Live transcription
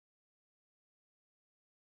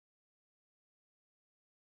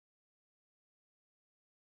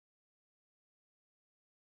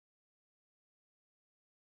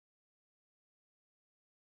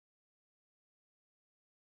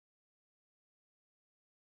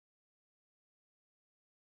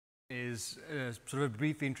is sort of a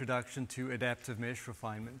brief introduction to adaptive mesh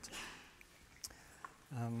refinement.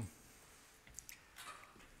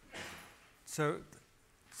 So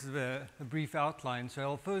a brief outline. So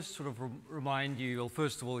I'll first sort of remind you, well,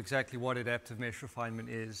 first of all, exactly what adaptive mesh refinement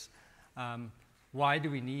is. Why do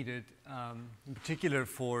we need it, in particular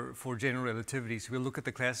for general relativity? So we'll look at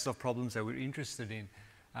the classes of problems that we're interested in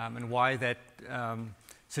and why that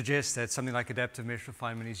suggests that something like adaptive mesh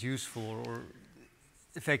refinement is useful or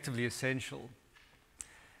effectively essential.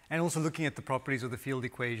 And also looking at the properties of the field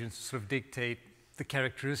equations to sort of dictate the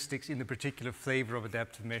characteristics in the particular flavor of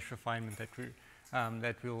adaptive mesh refinement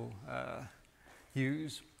that we'll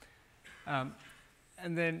use. And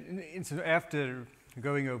then after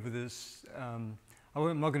going over this, I'm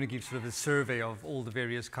not going to give sort of a survey of all the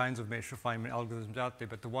various kinds of mesh refinement algorithms out there,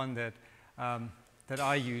 but the one that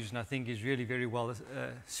I use and I think is really very well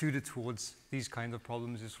suited towards these kinds of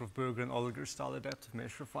problems is sort of Berger and Oliger style adaptive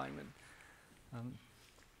mesh refinement.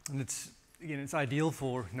 And it's ideal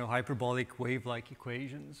for hyperbolic wave-like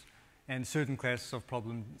equations and certain classes of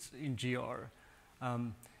problems in GR.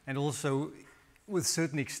 And also with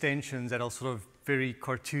certain extensions that I'll sort of very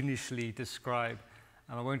cartoonishly describe.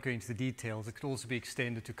 I won't go into the details. It could also be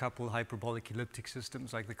extended to couple hyperbolic elliptic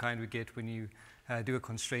systems like the kind we get when you do a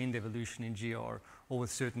constrained evolution in GR or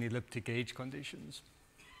with certain elliptic gauge conditions.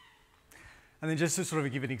 And then just to sort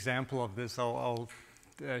of give an example of this, I'll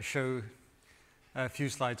show a few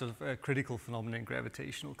slides of critical phenomena in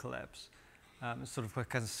gravitational collapse. It's sort of a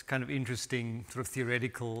kind of interesting sort of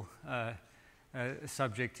theoretical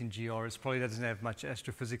subject in GR. It probably doesn't have much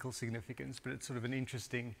astrophysical significance, but it's sort of an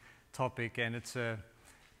interesting topic, and it's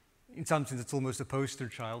in some sense it's almost a poster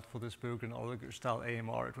child for this Berger and Oliger style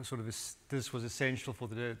AMR. It was sort of this was essential for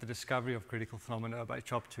the discovery of critical phenomena by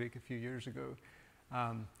Choptwig a few years ago,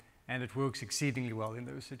 and it works exceedingly well in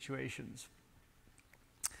those situations.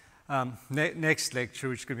 Next lecture,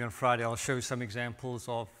 which is going to be on Friday, I'll show some examples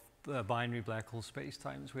of binary black hole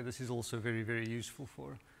spacetimes where this is also very, very useful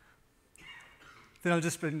for. Then I'll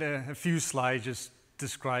just spend a few slides just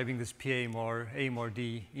describing this PAMR,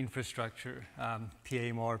 AMRD infrastructure,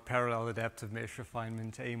 PAMR, parallel adaptive mesh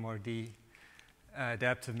refinement, AMRD,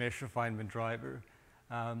 adaptive mesh refinement driver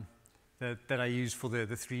that I use for the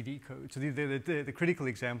 3D code. So the critical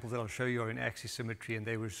examples that I'll show you are in axisymmetry, and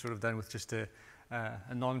they were sort of done with just a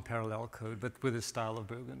non-parallel code, but with a style of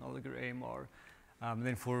Berger and Oliger AMR. And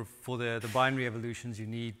then for the binary evolutions, you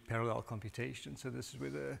need parallel computation. So this is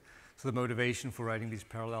where the motivation for writing these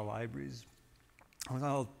parallel libraries.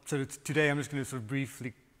 So today I'm just going to sort of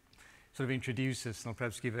briefly sort of introduce this, and I'll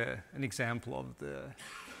perhaps give an example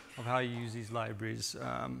of how you use these libraries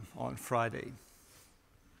on Friday.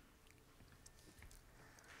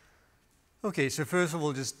 Okay, so first of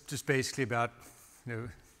all, just basically about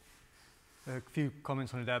a few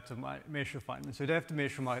comments on adaptive mesh refinement. So adaptive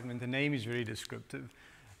mesh refinement, the name is very descriptive.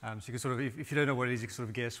 So you can sort of, if you don't know what it is, you can sort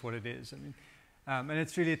of guess what it is. And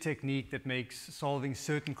it's really a technique that makes solving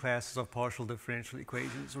certain classes of partial differential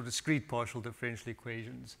equations or discrete partial differential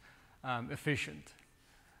equations efficient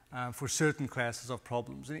for certain classes of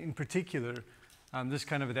problems. And in particular, this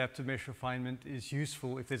kind of adaptive mesh refinement is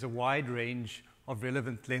useful if there's a wide range of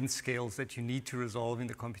relevant length scales that you need to resolve in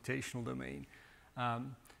the computational domain.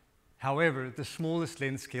 However, the smallest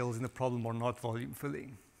length scales in the problem are not volume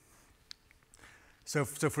filling. So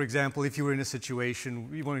for example, if you were in a situation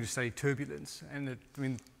you wanted to study turbulence, and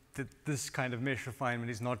this kind of mesh refinement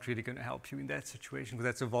is not really going to help you in that situation because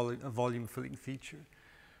that's a volume filling feature.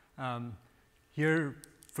 Here,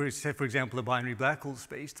 for example, a binary black hole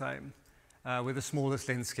spacetime, where the smallest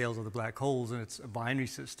length scales are the black holes, and it's a binary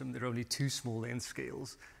system, there are only two small length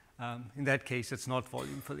scales. In that case, it's not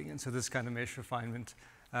volume filling, and so this kind of mesh refinement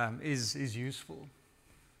is useful.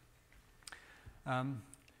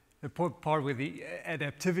 The part where the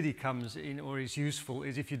adaptivity comes in or is useful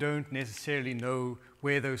is if you don't necessarily know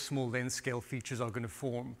where those small length scale features are going to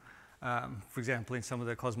form. For example, in some of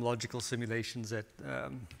the cosmological simulations that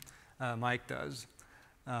Mike does.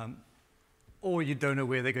 Or you don't know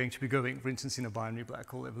where they're going to be going, for instance, in a binary black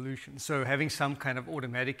hole evolution. So having some kind of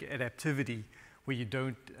automatic adaptivity where you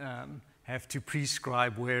don't have to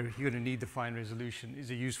prescribe where you're going to need the fine resolution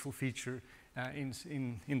is a useful feature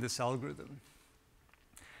in this algorithm.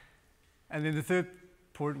 And then the third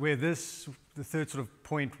point the third sort of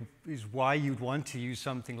point is why you'd want to use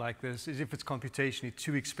something like this is if it's computationally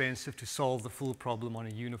too expensive to solve the full problem on a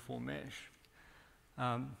uniform mesh.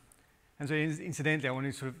 And so incidentally, I want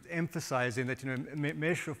to sort of emphasize in that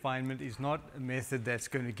mesh refinement is not a method that's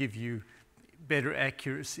going to give you better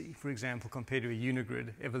accuracy, for example, compared to a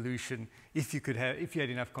unigrid evolution, if you had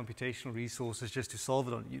enough computational resources just to solve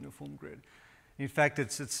it on a uniform grid. In fact,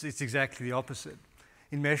 it's exactly the opposite.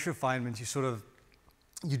 In mesh refinement,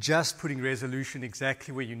 you're just putting resolution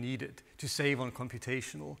exactly where you need it to save on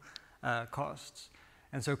computational costs.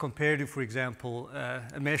 And so compared to, for example,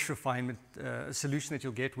 a mesh refinement, a solution that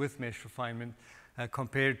you'll get with mesh refinement,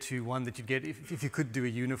 compared to one that you'd get if you could do a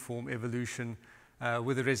uniform evolution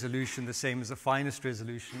with a resolution the same as the finest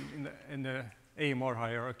resolution in the AMR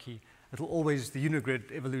hierarchy, the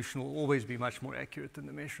unigrid evolution will always be much more accurate than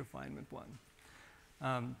the mesh refinement one.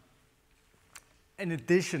 In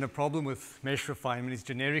addition, a problem with mesh refinement is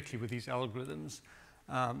generically with these algorithms.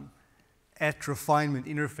 At refinement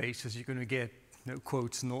interfaces, you're going to get,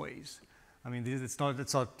 quotes, noise. I mean, it's not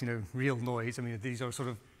real noise. I mean, these are sort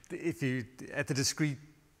of, at the discrete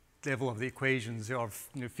level of the equations, there are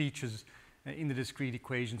features in the discrete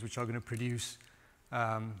equations which are going to produce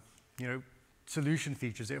solution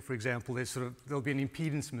features. There, for example, there'll be an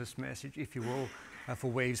impedance mismatch, if you will,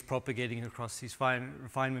 for waves propagating across these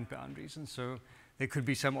refinement boundaries, and so there could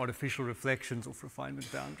be some artificial reflections of refinement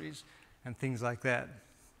boundaries and things like that.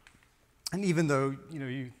 And even though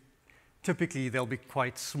typically they'll be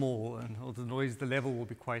quite small, and the level will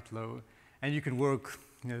be quite low, and you can work.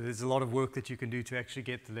 There's a lot of work that you can do to actually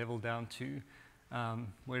get the level down to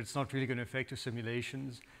where it's not really going to affect your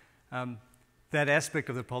simulations. That aspect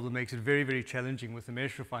of the problem makes it very, very challenging with the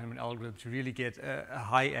mesh refinement algorithm to really get a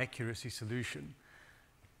high accuracy solution.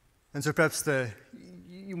 And so perhaps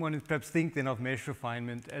you want to perhaps think then of mesh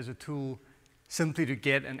refinement as a tool simply to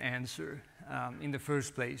get an answer in the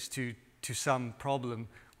first place to some problem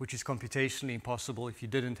which is computationally impossible if you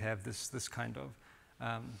didn't have this kind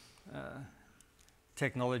of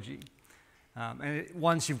technology. And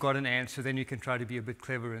once you've got an answer, then you can try to be a bit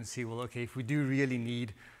clever and see, well, okay, if we do really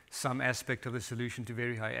need some aspect of the solution to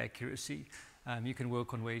very high accuracy, you can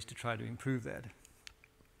work on ways to try to improve that.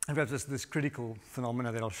 And perhaps this critical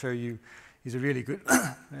phenomena that I'll show you is a really good,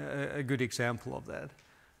 a good example of that,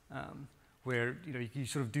 where you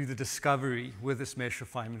sort of do the discovery with this mesh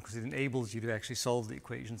refinement because it enables you to actually solve the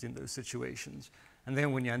equations in those situations. And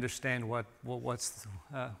then when you understand what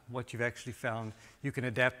you've actually found, you can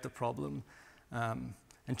adapt the problem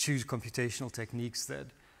and choose computational techniques that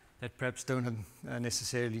perhaps don't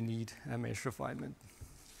necessarily need mesh refinement.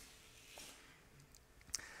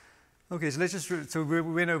 Okay, so we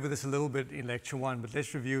went over this a little bit in lecture 1, but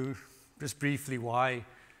let's review just briefly why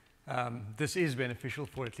this is beneficial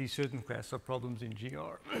for at least certain class of problems in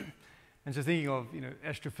GR. And so thinking of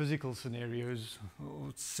astrophysical scenarios,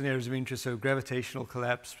 or scenarios of interest, so gravitational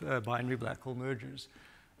collapse, binary black hole mergers.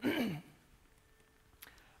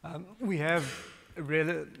 We have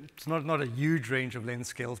it's not a huge range of length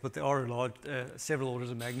scales, but there are several orders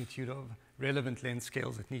of magnitude of relevant length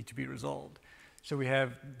scales that need to be resolved. So we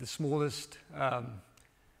have the smallest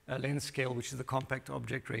length scale, which is the compact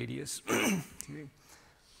object radius.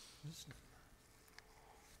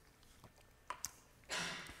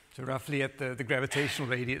 So roughly at the gravitational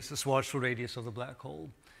radius, the Schwarzschild radius of the black hole.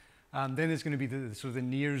 Then there's going to be the sort of the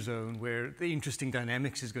near zone where the interesting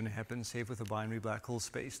dynamics is going to happen, say with a binary black hole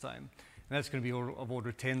spacetime. And that's going to be of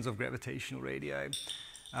order tens of gravitational radii.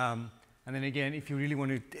 And then again, if you really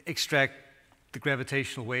want to extract the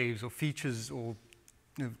gravitational waves or features or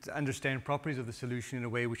understand properties of the solution in a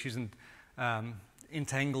way which isn't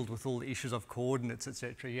entangled with all the issues of coordinates,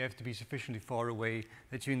 etc., you have to be sufficiently far away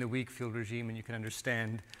that you're in the weak field regime and you can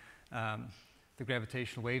understand the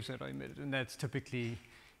gravitational waves that are emitted. And that's typically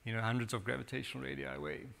hundreds of gravitational radii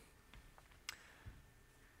away.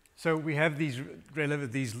 So we have these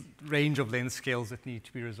range of length scales that need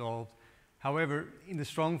to be resolved. However, in the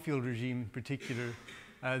strong field regime in particular,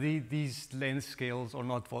 these length scales are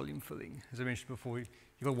not volume filling. As I mentioned before, you've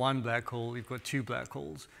got one black hole, you've got two black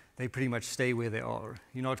holes. They pretty much stay where they are.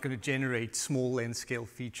 You're not going to generate small length scale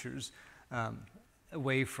features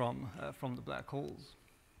away from the black holes.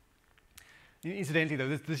 Incidentally, though,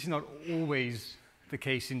 this is not always the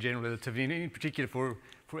case in general relativity, and in particular for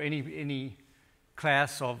any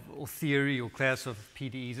class of or theory or class of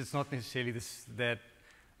PDEs. It's not necessarily that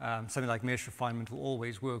something like mesh refinement will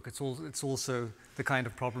always work. It's also the kind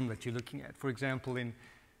of problem that you're looking at. For example, in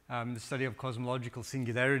the study of cosmological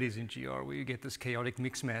singularities in GR, where you get this chaotic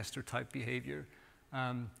mixmaster type behavior,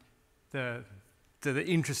 the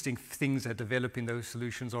interesting things that develop in those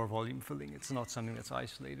solutions are volume filling. It's not something that's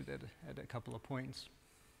isolated at a couple of points.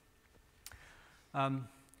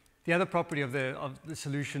 The other property of the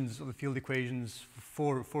solutions of the field equations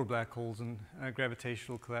for black holes and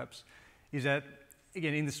gravitational collapse is that,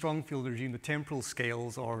 again, in the strong field regime, the temporal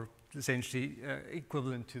scales are essentially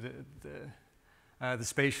equivalent to the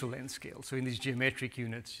spatial length scale. So in these geometric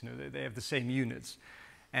units, they have the same units.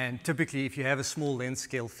 And typically, if you have a small length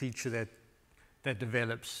scale feature that that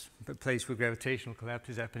develops, the place where gravitational collapse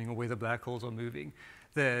is happening or where the black holes are moving,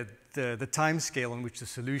 the time scale on which the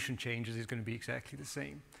solution changes is going to be exactly the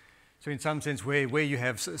same. So in some sense, where you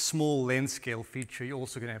have a small length scale feature, you're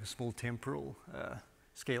also going to have a small temporal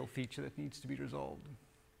scale feature that needs to be resolved.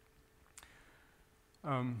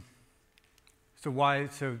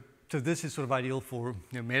 So this is sort of ideal for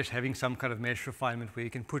having some kind of mesh refinement where you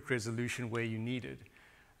can put resolution where you need it.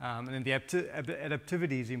 And then the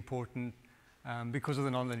adaptivity is important because of the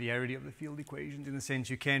nonlinearity of the field equations. In the sense,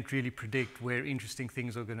 you can't really predict where interesting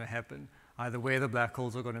things are going to happen, either where the black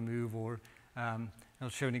holes are going to move or I'll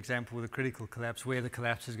show an example with a critical collapse, where the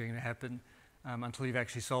collapse is going to happen until you've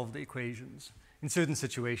actually solved the equations. In certain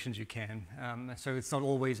situations, you can. So it's not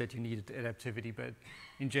always that you need adaptivity, but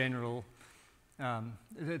in general,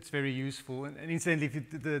 it's very useful. And incidentally,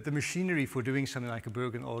 if the machinery for doing something like a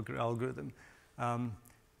Bergen algorithm,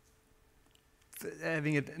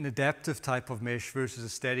 having an adaptive type of mesh versus a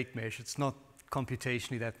static mesh, it's not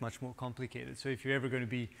computationally that much more complicated. So if you're ever going to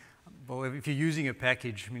be, well, if you're using a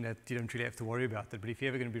package, I mean, that you don't really have to worry about that. But if you're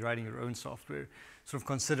ever going to be writing your own software, sort of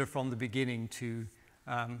consider from the beginning to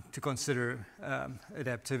consider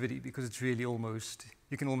adaptivity, because it's really almost,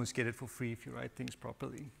 you can almost get it for free if you write things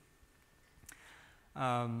properly.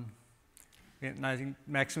 And I think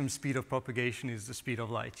maximum speed of propagation is the speed of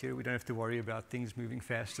light here. We don't have to worry about things moving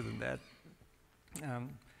faster than that.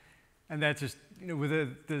 And that's just,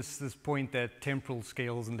 with this point that temporal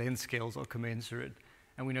scales and length scales are commensurate.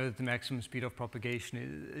 And we know that the maximum speed of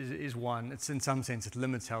propagation is 1. It's in some sense, it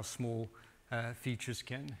limits how small features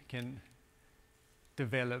can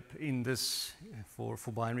develop in this for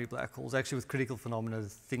binary black holes. Actually, with critical phenomena,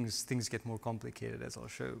 things get more complicated, as I'll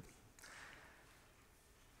show.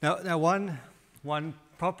 Now one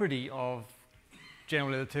property of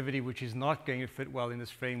general relativity which is not going to fit well in this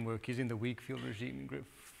framework is in the weak field regime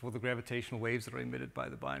for the gravitational waves that are emitted by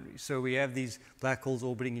the binaries. So we have these black holes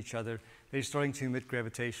orbiting each other. They're starting to emit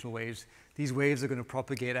gravitational waves. These waves are going to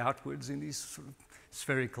propagate outwards in these sort of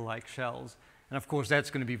spherical-like shells. And of course, that's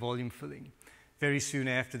going to be volume filling. Very soon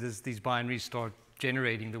after these binaries start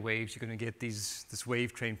generating the waves, you're going to get this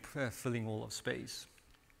wave train filling all of space.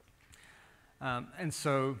 And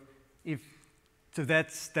so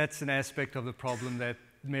that's an aspect of the problem that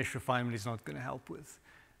mesh refinement is not going to help with.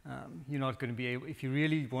 You're not going to be able, if you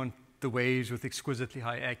really want the waves with exquisitely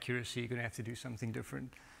high accuracy, you're going to have to do something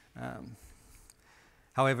different.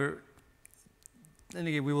 However, and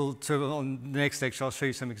again, so on the next lecture, I'll show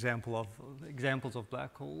you some examples of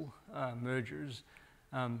black hole mergers.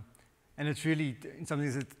 And it's really, in some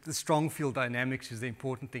ways, the strong field dynamics is the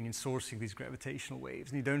important thing in sourcing these gravitational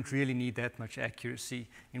waves. And you don't really need that much accuracy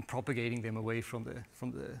in propagating them away from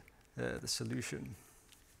the solution.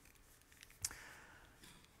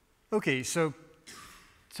 Okay, so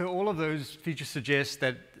all of those features suggest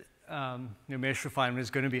that mesh refinement is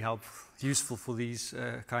going to be useful for these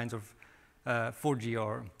kinds of for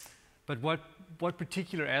GR. But what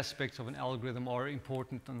particular aspects of an algorithm are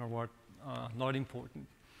important and what not important?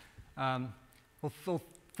 Well,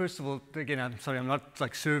 first of all, again, I'm sorry, I'm not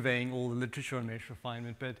like surveying all the literature on mesh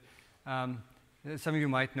refinement, but some of you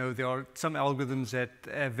might know there are some algorithms that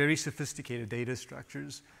have very sophisticated data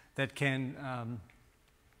structures that can,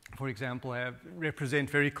 for example, represent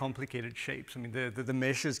very complicated shapes. I mean, the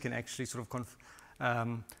meshes can actually sort of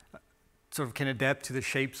can adapt to the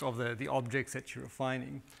shapes of the objects that you're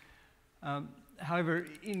refining. However,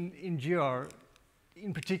 in GR,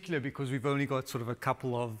 in particular, because we've only got sort of a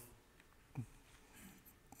couple of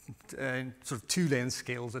sort of 2 length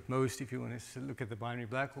scales at most, if you want to look at the binary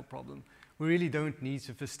black hole problem, we really don't need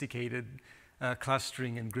sophisticated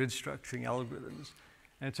clustering and grid structuring algorithms.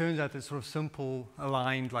 And it turns out that sort of simple,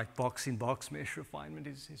 aligned, like box-in-box mesh refinement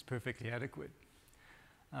is perfectly adequate.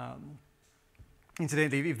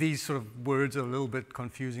 Incidentally, if these sort of words are a little bit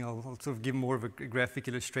confusing, I'll sort of give more of a graphic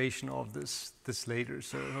illustration of this later.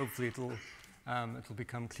 So hopefully it'll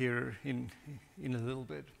become clearer in a little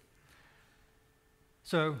bit.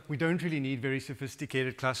 So we don't really need very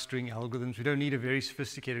sophisticated clustering algorithms. We don't need a very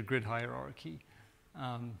sophisticated grid hierarchy.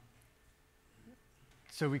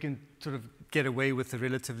 So we can sort of get away with the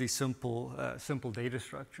relatively simple data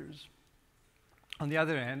structures. On the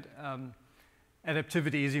other hand,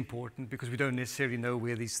 adaptivity is important because we don't necessarily know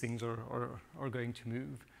where these things are going to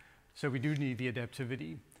move. So we do need the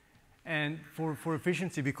adaptivity. And for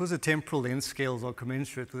efficiency, because the temporal length scales are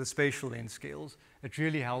commensurate with the spatial length scales, it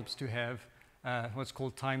really helps to have what's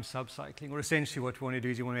called time subcycling, or essentially what we want to do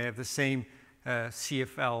is you want to have the same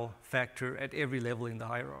CFL factor at every level in the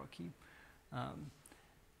hierarchy.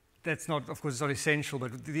 That's not, of course, it's not essential,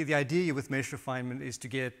 but the idea with mesh refinement is to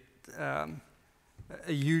get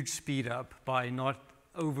a huge speed up by not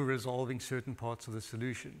over-resolving certain parts of the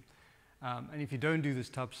solution. And if you don't do this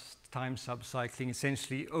time subcycling,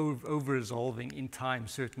 essentially over-resolving in time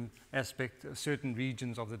certain certain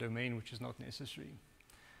regions of the domain, which is not necessary.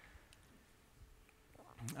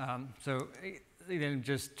 So then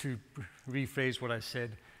just to rephrase what I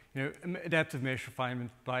said, adaptive mesh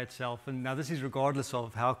refinement by itself, and now this is regardless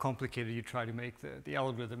of how complicated you try to make the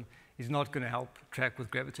algorithm, is not going to help track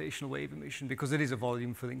with gravitational wave emission because it is a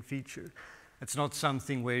volume filling feature. It's not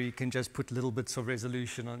something where you can just put little bits of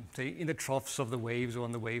resolution on, say, in the troughs of the waves or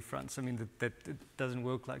on the wave fronts. I mean, that it doesn't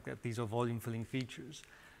work like that. These are volume filling features.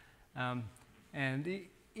 And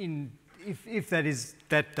if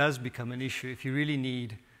that does become an issue, if you really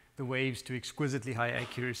need the waves to exquisitely high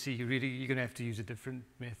accuracy, you're going to have to use a different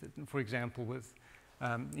method. And for example, with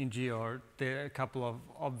in GR, there are a couple of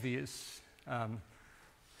obvious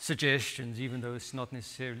suggestions, even though it's not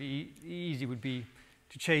necessarily easy, would be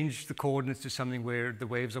to change the coordinates to something where the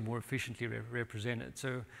waves are more efficiently represented.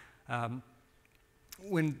 So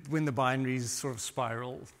when the binaries sort of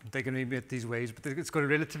spiral, they're going to emit these waves, but it's got a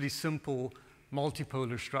relatively simple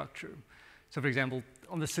multipolar structure. So for example,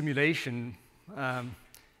 on the simulation,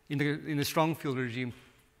 in the strong field regime,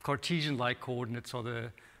 Cartesian-like coordinates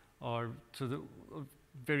are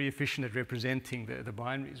very efficient at representing the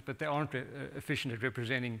binaries, but they aren't efficient at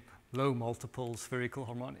representing low multiple spherical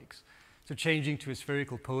harmonics. So changing to a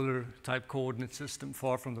spherical polar type coordinate system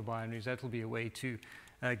far from the binaries, that will be a way to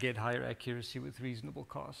get higher accuracy with reasonable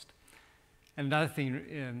cost. And another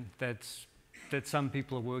thing that some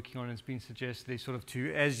people are working on, has been suggested, is sort of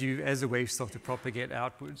as the waves start to propagate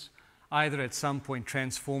outwards, either at some point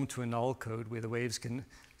transform to a null code where the waves can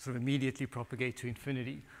sort of immediately propagate to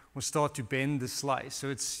infinity, or start to bend the slice.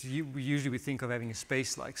 So usually we think of having a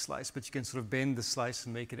space-like slice, but you can sort of bend the slice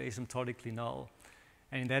and make it asymptotically null.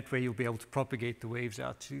 And in that way, you'll be able to propagate the waves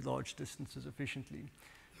out to large distances efficiently.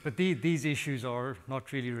 But these issues are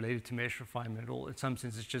not really related to mesh refinement at all. In some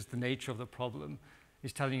sense, it's just the nature of the problem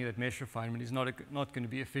is telling you that mesh refinement is not going to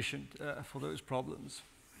be efficient for those problems.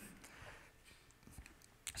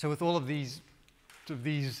 So with all of these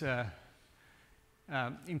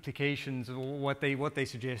implications, or what they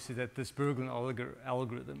suggest is that this Berglund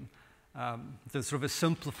algorithm, the sort of a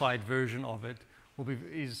simplified version of it,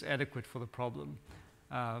 is adequate for the problem.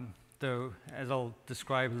 Though, as I'll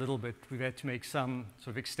describe a little bit, we've had to make some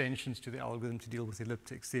sort of extensions to the algorithm to deal with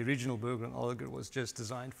elliptics. The original Berglund algorithm was just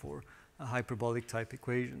designed for hyperbolic type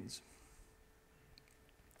equations.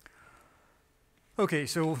 Okay,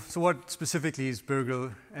 so what specifically is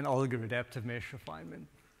Berglund and Alger adaptive mesh refinement?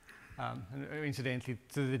 And incidentally,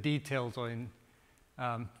 so the details are in,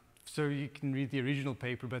 so you can read the original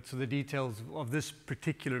paper, but so the details of this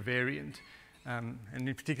particular variant, and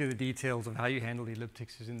in particular the details of how you handle the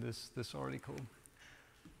elliptics is in this article.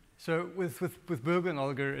 So with Berglund and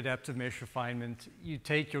Alger adaptive mesh refinement, you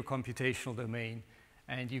take your computational domain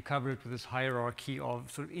and you cover it with this hierarchy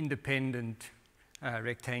of sort of independent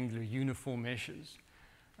rectangular uniform meshes.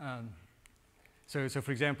 So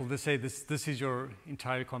for example, this is your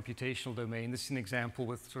entire computational domain. This is an example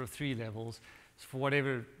with sort of 3 levels. So for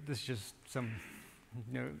whatever, this is just some,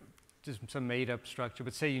 just some made-up structure.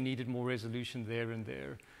 But say you needed more resolution there and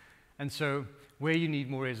there. And so where you need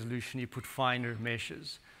more resolution, you put finer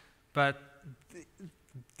meshes. But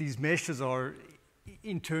these meshes are,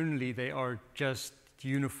 internally, they are just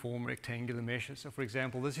uniform rectangular meshes. So for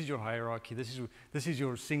example, this is your hierarchy. This is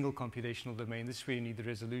your single computational domain. This is where you need the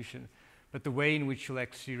resolution. But the way in which you'll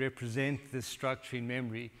actually represent this structure in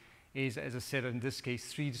memory is, as I said, in this case,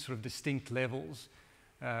 3 sort of distinct levels,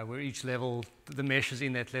 where each level, the meshes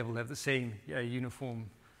in that level have the same uniform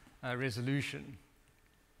resolution.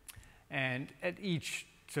 And at each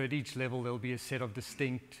level, there'll be a set of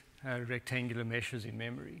distinct rectangular meshes in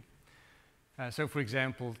memory. So for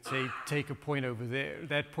example, say, take a point over there.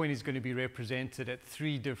 That point is going to be represented at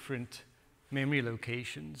 3 different memory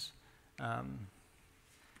locations.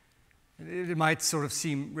 It might sort of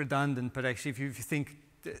seem redundant, but actually if you think,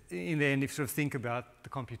 in the end, if you sort of think about the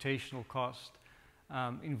computational cost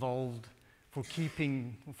involved for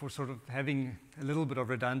sort of having a little bit of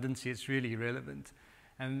redundancy, it's really relevant.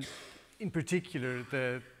 And in particular,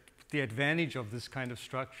 the advantage of this kind of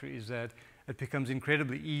structure is that it becomes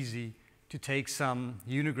incredibly easy to take some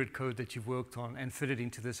unigrid code that you've worked on and fit it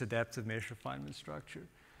into this adaptive mesh refinement structure.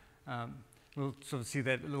 We'll sort of see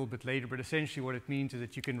that a little bit later, but essentially what it means is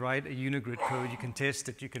that you can write a unigrid code, you can test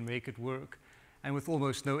it, you can make it work, and with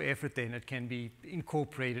almost no effort then it can be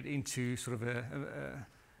incorporated into sort of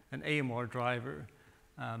an AMR driver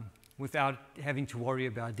without having to worry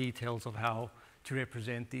about details of how to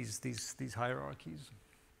represent these hierarchies.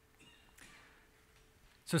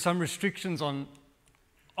 So some restrictions on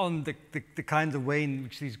the kind of way in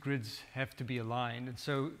which these grids have to be aligned. And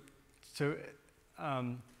so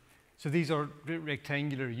these are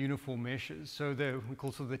rectangular uniform meshes. So we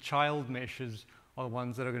call sort of the child meshes are the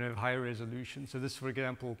ones that are going to have higher resolution. So this, for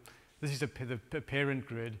example, this is the parent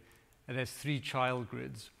grid. It has 3 child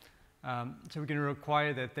grids. So we're going to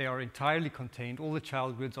require that they are entirely contained, all the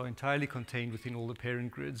child grids are entirely contained within all the parent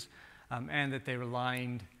grids, and that they're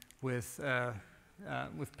aligned with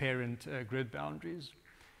parent grid boundaries.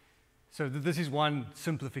 So this is one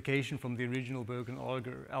simplification from the original Bergen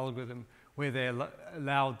algorithm, where they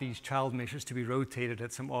allowed these child meshes to be rotated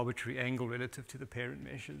at some arbitrary angle relative to the parent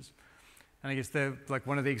meshes. And I guess like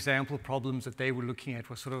one of the example problems that they were looking at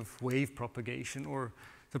was sort of wave propagation, or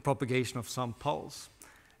the propagation of some pulse.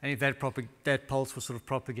 And if that pulse was sort of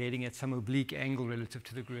propagating at some oblique angle relative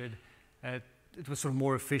to the grid, it was sort of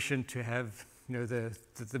more efficient to have, you know,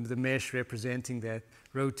 the mesh representing that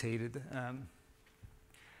rotated.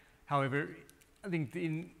 However, I think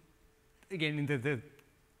in the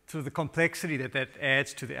sort of the complexity that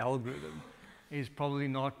adds to the algorithm is probably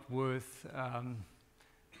not worth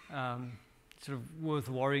sort of worth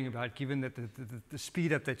worrying about, given that the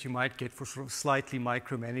speed up that you might get for sort of slightly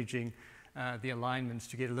micromanaging the alignments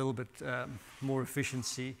to get a little bit more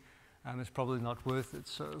efficiency is probably not worth it.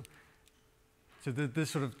 So this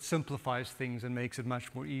sort of simplifies things and makes it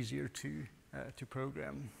much more easier to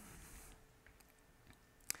program.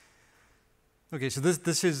 Okay, so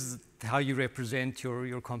this is how you represent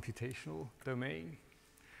your computational domain.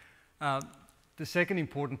 The second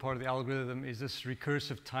important part of the algorithm is this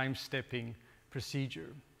recursive time stepping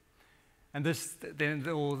procedure. And this, then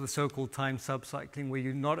all the so-called time subcycling, where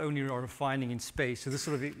you not only are refining in space, so this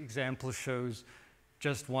sort of example shows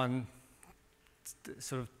just one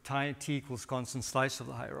sort of t equals constant slice of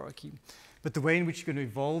the hierarchy. But the way in which you're going to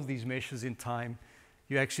evolve these meshes in time,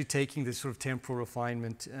 you're actually taking this sort of temporal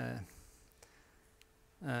refinement.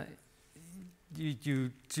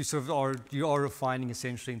 You are refining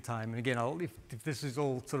essentially in time. And again, if this is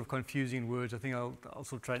all sort of confusing words, I think I'll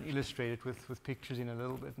also try and illustrate it with pictures in a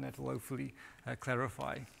little bit, and that will hopefully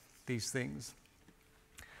clarify these things.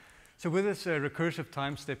 So with this recursive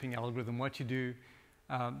time stepping algorithm, what you do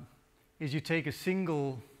is you take a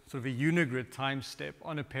single sort of a unigrid time step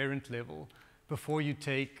on a parent level before you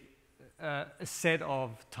take a set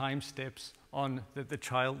of time steps on the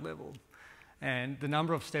child level. And the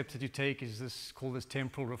number of steps that you take is called this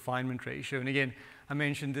temporal refinement ratio. And again, I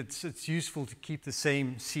mentioned it's useful to keep the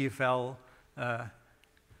same CFL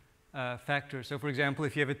factor. So for example,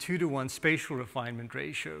 if you have a 2-to-1 spatial refinement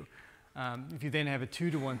ratio, if you then have a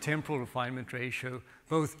 2-to-1 temporal refinement ratio,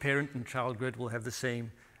 both parent and child grid will have the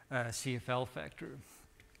same CFL factor.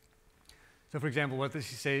 So for example, what this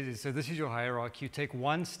says is, so this is your hierarchy. You take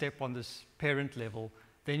 1 step on this parent level,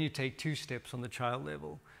 then you take 2 steps on the child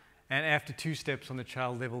level. And after 2 steps on the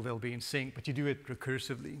child level, they'll be in sync, but you do it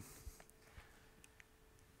recursively.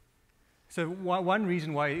 So one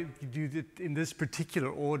reason why you do it in this particular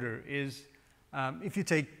order is if you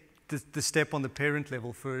take the step on the parent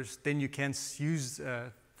level first, then you can use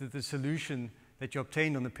the solution that you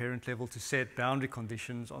obtained on the parent level to set boundary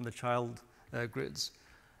conditions on the child grids.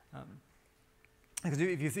 Because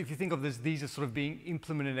if you think of this, these are sort of being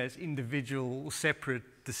implemented as individual, separate,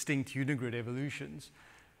 distinct unigrid evolutions.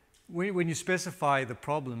 When you specify the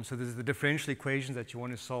problem, so there's the differential equations that you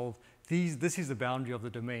want to solve, this is the boundary of the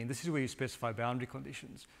domain. This is where you specify boundary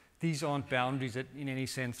conditions. These aren't boundaries in any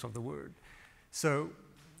sense of the word. So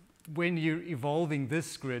when you're evolving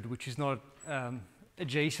this grid, which is not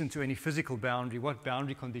adjacent to any physical boundary, what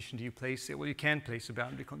boundary condition do you place there? Well, you can place a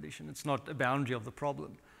boundary condition. It's not a boundary of the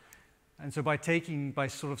problem. And so by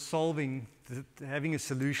sort of solving, having a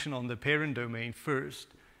solution on the parent domain first,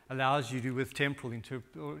 allows you to, with temporal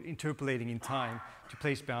interpolating in time, to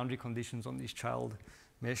place boundary conditions on these child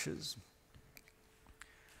meshes.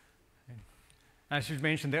 As you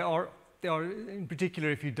mentioned, there are, in particular,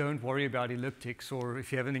 if you don't worry about elliptics or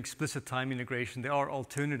if you have an explicit time integration, there are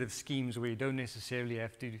alternative schemes where you don't necessarily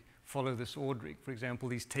have to follow this ordering. For example,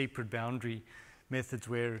 these tapered boundary methods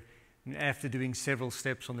where after doing several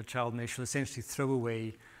steps on the child mesh, you'll essentially throw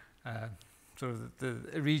away sort of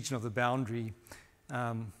the region of the boundary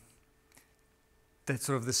that's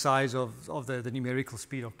sort of the size of the numerical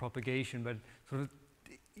speed of propagation, but sort of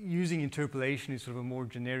using interpolation is sort of a more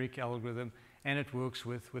generic algorithm, and it works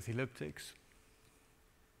with elliptics.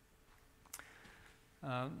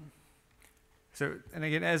 And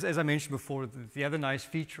again, as I mentioned before, the other nice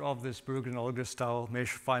feature of this Bergen-Alger style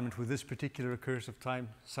mesh refinement with this particular recursive time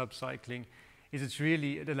subcycling is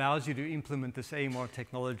it allows you to implement this AMR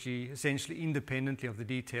technology essentially independently of the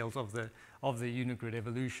details of the unigrid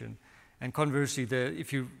evolution. And conversely,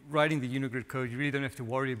 if you're writing the unigrid code, you really don't have to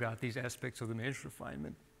worry about these aspects of the mesh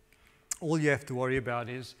refinement. All you have to worry about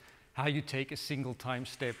is how you take a single time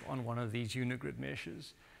step on one of these unigrid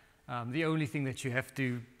meshes. The only thing that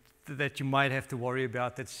you might have to worry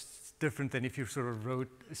about that's different than if you sort of wrote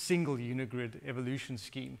a single unigrid evolution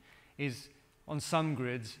scheme is on some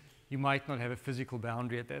grids, you might not have a physical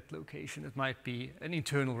boundary at that location. It might be an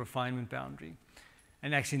internal refinement boundary.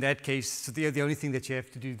 And actually in that case, so the only thing that you have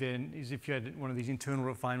to do then is if you had one of these internal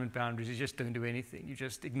refinement boundaries, you just don't do anything. You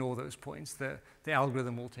just ignore those points. The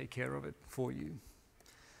algorithm will take care of it for you.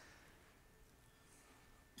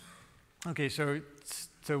 Okay, so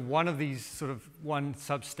one of these one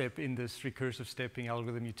sub-step in this recursive stepping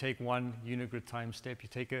algorithm, you take one unigrid time step, you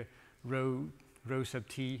take a rho sub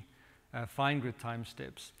t fine grid time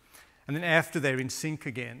steps. And then after they're in sync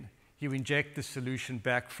again, you inject the solution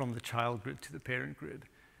back from the child grid to the parent grid.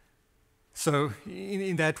 So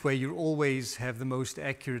in that way, you always have the most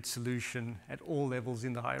accurate solution at all levels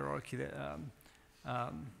in the hierarchy.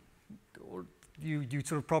 Or you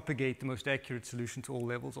sort of propagate the most accurate solution to all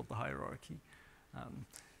levels of the hierarchy.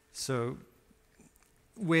 So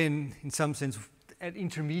when, in some sense, at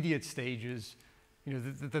intermediate stages,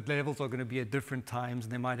 the levels are going to be at different times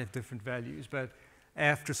and they might have different values. But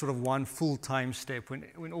after sort of one full time step,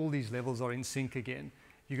 when all these levels are in sync again,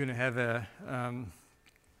 you're going to have a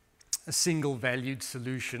single valued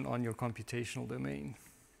solution on your computational domain.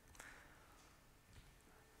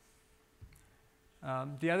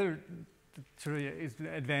 The other is the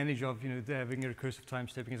advantage of having a recursive time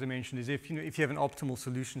stepping, as I mentioned, is if you have an optimal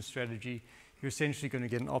solution strategy, you're essentially going to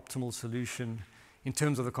get an optimal solution in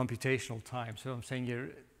terms of the computational time. So I'm saying you're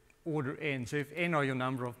order n. So if n are your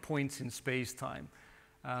number of points in space-time,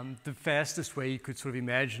 the fastest way you could sort of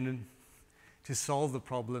imagine to solve the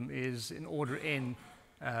problem is in order n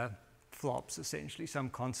flops, essentially, some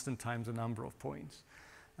constant times the number of points.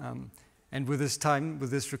 And with this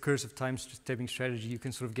recursive time stepping strategy, you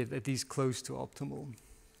can sort of get at least close to optimal.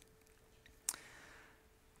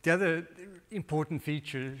 The other important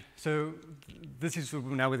feature, so this is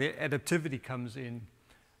now where the adaptivity comes in,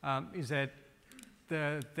 is that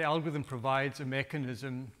the algorithm provides a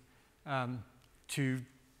mechanism to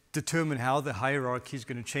determine how the hierarchy is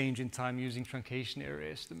going to change in time using truncation error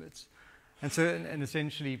estimates. And so, and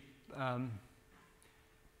essentially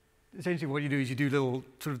what you do is you do little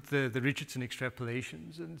sort of the Richardson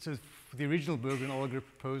extrapolations. And so the original Berger and Oliger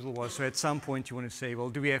proposal was, so at some point you want to say, well,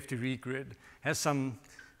 do we have to regrid? Has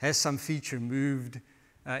some feature moved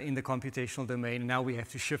in the computational domain, and now we have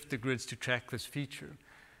to shift the grids to track this feature.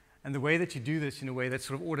 And the way that you do this in a way that's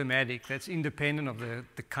sort of automatic, that's independent of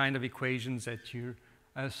the kind of equations that you're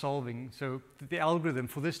solving. So the algorithm,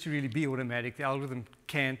 for this to really be automatic, the algorithm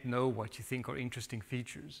can't know what you think are interesting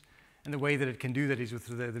features. And the way that it can do that is with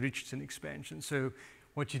the Richardson expansion. So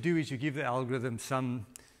what you do is you give the algorithm some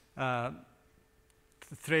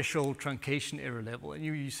threshold truncation error level, and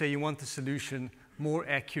you say you want the solution more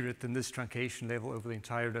accurate than this truncation level over the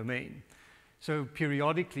entire domain. So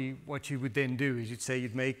periodically, what you would then do is you'd say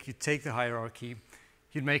you'd take the hierarchy,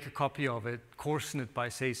 you'd make a copy of it, coarsen it by,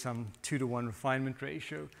 say, some 2-to-1 refinement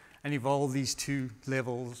ratio, and evolve these two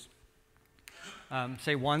levels,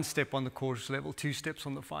 say 1 step on the coarse level, 2 steps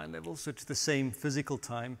on the fine level, so it's the same physical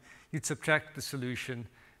time. You'd subtract the solution,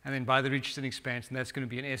 and then by the Richardson expansion, that's going to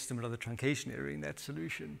be an estimate of the truncation error in that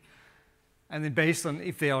solution. And then based on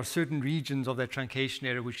if there are certain regions of that truncation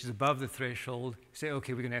error which is above the threshold, you say,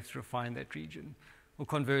 okay, we're going to have to refine that region. Or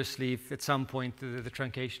conversely, if at some point the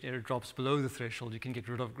truncation error drops below the threshold, you can get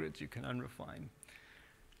rid of grids, you can unrefine.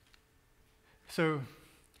 So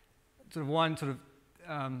sort of one sort of,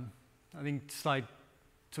 I think, slight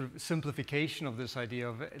sort of simplification of this idea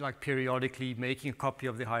of like periodically making a copy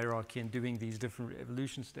of the hierarchy and doing these different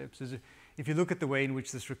evolution steps is if you look at the way in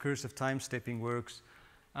which this recursive time stepping works,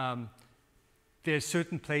 there are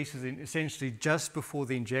certain places in essentially just before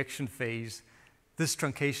the injection phase, this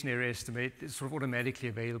truncation error estimate is sort of automatically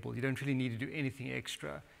available. You don't really need to do anything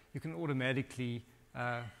extra. You can automatically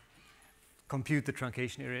compute the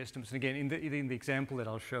truncation error estimates. And again, in the example that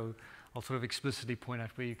I'll show, I'll sort of explicitly point out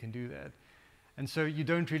where you can do that. And so you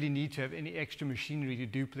don't really need to have any extra machinery to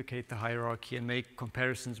duplicate the hierarchy and make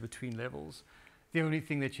comparisons between levels. The only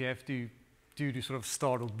thing that you have to do to sort of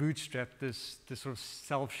start or bootstrap this sort of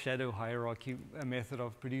self-shadow hierarchy method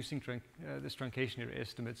of producing this truncation error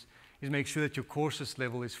estimates is make sure that your coarsest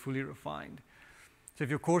level is fully refined. So if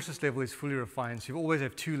your coarsest level is fully refined, so you always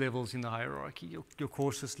have 2 levels in the hierarchy, your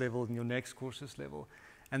coarsest level and your next coarsest level.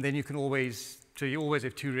 and then you can always, so you always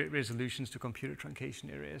have two resolutions to compute a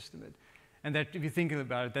truncation error estimate. And that, if you're thinking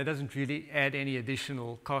about it, that doesn't really add any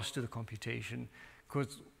additional cost to the computation,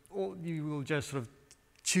 because you will just sort of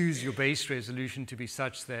choose your base resolution to be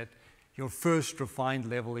such that your first refined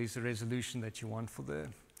level is the resolution that you want for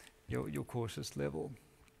your coarsest level.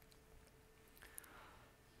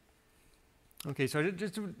 Okay, so I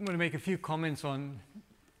just want to make a few comments on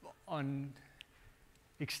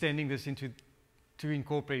extending this to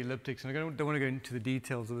incorporate elliptics. And I don't want to go into the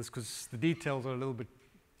details of this because the details are a little bit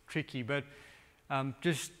tricky, but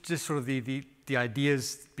just sort of the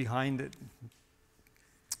ideas behind it.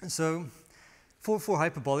 So for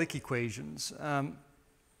hyperbolic equations,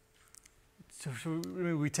 so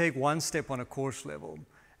we take one step on a coarse level,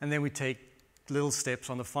 and then we take little steps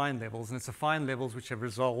on the fine levels, and it's the fine levels which have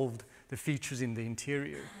resolved the features in the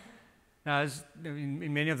interior. Now, as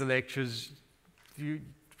in many of the lectures,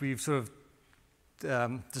 we've sort of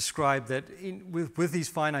described that with these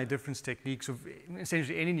finite difference techniques, of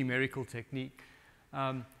essentially any numerical technique,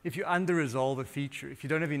 if you under-resolve a feature, if you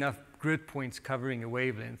don't have enough grid points covering a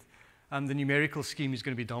wavelength, the numerical scheme is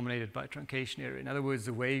going to be dominated by truncation error. In other words,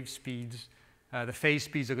 the wave speeds, the phase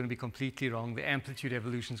speeds are going to be completely wrong. The amplitude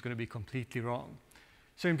evolution is going to be completely wrong.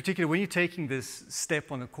 So in particular, when you're taking this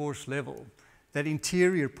step on a coarse level, that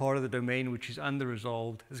interior part of the domain which is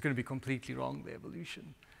under-resolved is going to be completely wrong, the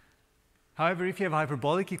evolution. However, if you have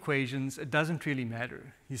hyperbolic equations, it doesn't really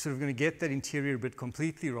matter. You're sort of going to get that interior bit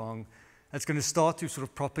completely wrong. It's going to start to sort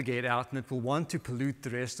of propagate out, and it will want to pollute the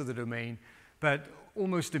rest of the domain. But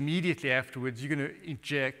almost immediately afterwards, you're going to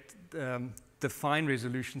inject the fine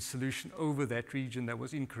resolution solution over that region that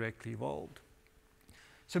was incorrectly evolved.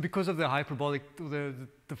 So because of the hyperbolic,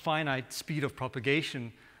 the finite speed of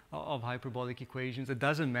propagation of hyperbolic equations, it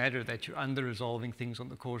doesn't matter that you're under-resolving things on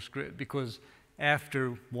the coarse grid, because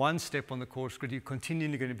after one step on the coarse grid, you're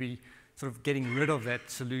continually going to be sort of getting rid of that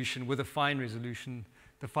solution with a fine resolution,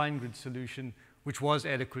 the fine grid solution, which was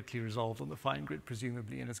adequately resolved on the fine grid,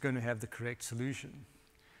 presumably, and it's going to have the correct solution.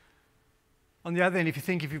 On the other hand,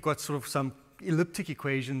 if you've got sort of some elliptic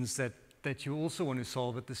equations that you also want to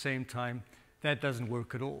solve at the same time, that doesn't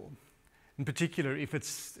work at all. In particular, if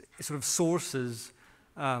it's sort of sources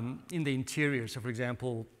in the interior, so for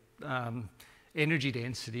example, energy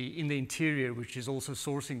density in the interior, which is also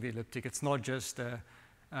sourcing the elliptic, it's not just a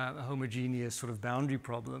homogeneous sort of boundary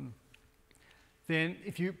problem, then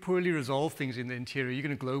if you poorly resolve things in the interior, you're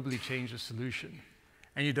going to globally change the solution.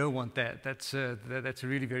 And you don't want that. That's a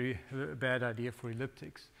really very bad idea for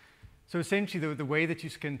elliptics. So essentially, the way that you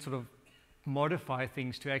can sort of modify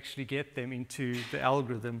things to actually get them into the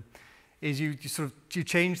algorithm is you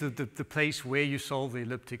change the place where you solve the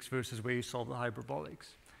elliptics versus where you solve the hyperbolics.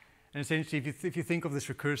 And essentially, if you think of this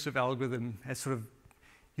recursive algorithm as sort of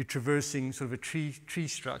you're traversing sort of a tree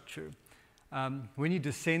structure, when you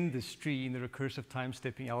descend this tree in the recursive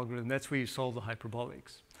time-stepping algorithm, that's where you solve the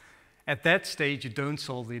hyperbolics. At that stage, you don't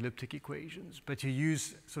solve the elliptic equations, but you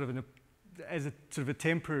use sort of as a sort of a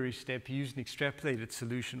temporary step, you use an extrapolated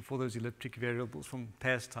solution for those elliptic variables from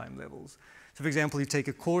past time levels. So for example, you take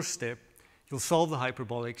a coarse step, you'll solve the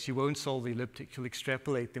hyperbolics, you won't solve the elliptic, you'll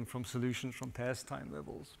extrapolate them from solutions from past time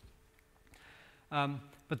levels.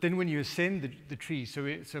 But then when you ascend the tree,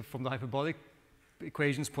 so from the hyperbolic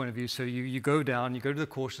equations point of view, so you go down, you go to the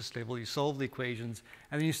coarsest level, you solve the equations,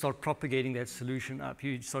 and then you start propagating that solution up.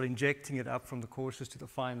 You start injecting it up from the coarsest to the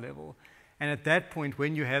fine level. And at that point,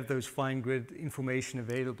 when you have those fine grid information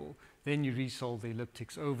available, then you resolve the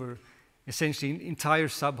elliptics over essentially entire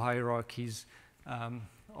sub-hierarchies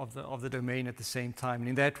of the domain at the same time. And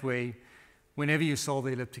in that way, whenever you solve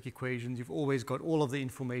the elliptic equations, you've always got all of the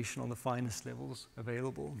information on the finest levels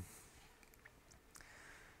available.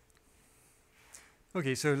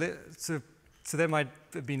 Okay, so that might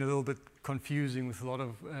have been a little bit confusing with a lot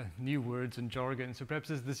of new words and jargon. So perhaps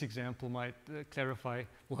this example might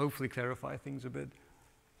will hopefully clarify things a bit.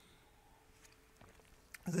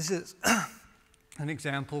 This is an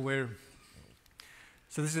example where,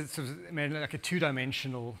 so this is sort of like a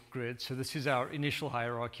two-dimensional grid. So this is our initial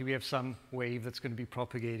hierarchy. We have some wave that's going to be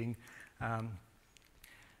propagating. And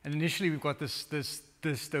initially, we've got this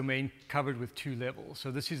domain covered with two levels.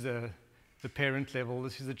 So this is the parent level,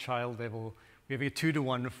 this is the child level. We have a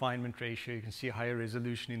 2-to-1 refinement ratio. You can see a higher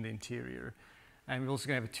resolution in the interior. And we're also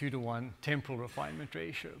going to have a 2-to-1 temporal refinement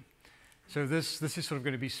ratio. So this is sort of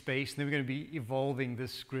going to be space, and then we're going to be evolving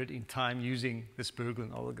this grid in time using this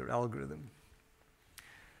Berglund algorithm.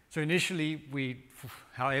 So initially,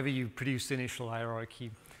 however you produce the initial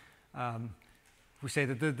hierarchy, we say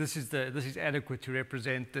that this is adequate to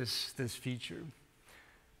represent this feature.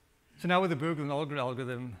 So now with the Berglund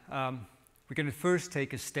algorithm, we're going to first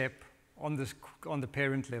take a step on the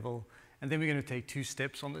parent level, and then we're going to take 2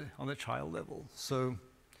 steps on the child level. So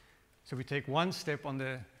we take 1 step on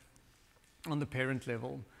the parent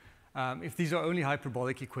level. If these are only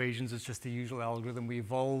hyperbolic equations, it's just the usual algorithm. We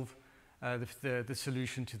evolve the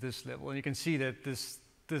solution to this level, and you can see that this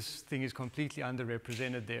thing is completely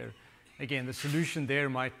underrepresented there. Again, the solution there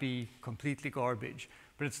might be completely garbage,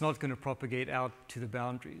 but it's not going to propagate out to the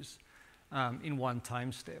boundaries in 1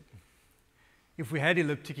 time step. If we had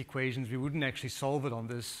elliptic equations, we wouldn't actually solve it on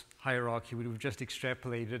this hierarchy. We would have just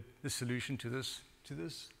extrapolated the solution to this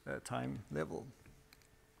time level.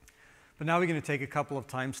 But now we're going to take a couple of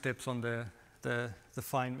time steps on the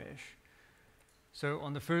fine mesh. So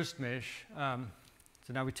on the first mesh, so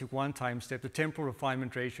now we took 1 time step. The temporal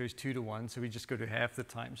refinement ratio is 2 to 1, so we just go to half the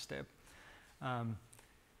time step.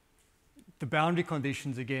 The boundary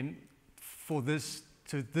conditions, again, for this,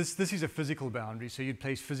 so this is a physical boundary, so you'd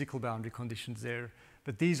place physical boundary conditions there.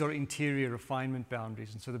 But these are interior refinement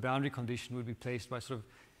boundaries, and so the boundary condition would be placed by sort of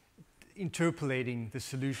interpolating the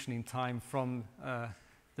solution in time from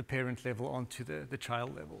the parent level onto the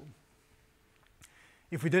child level.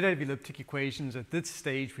 If we did have elliptic equations at this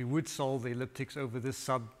stage, we would solve the elliptics over this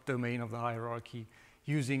subdomain of the hierarchy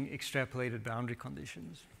using extrapolated boundary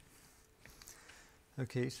conditions.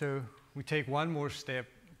 Okay, so we take 1 more step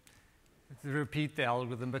to repeat the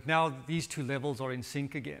algorithm, but now these 2 levels are in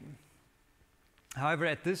sync again. However,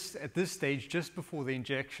 at this stage, just before the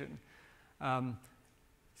injection, as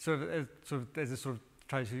I sort of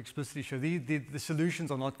try to explicitly show, the solutions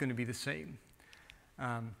are not going to be the same.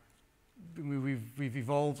 We've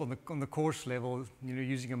evolved on the coarse level,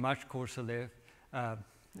 using a much coarser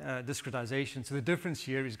discretization. So the difference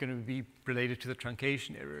here is going to be related to the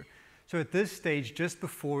truncation error. So at this stage, just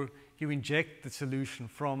before you inject the solution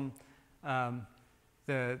from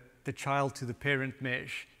the child to the parent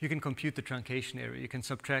mesh, you can compute the truncation error. You can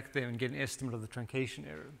subtract them and get an estimate of the truncation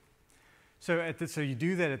error. So you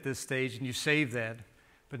do that at this stage, and you save that.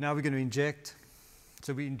 But now we're going to inject.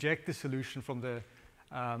 So we inject the solution from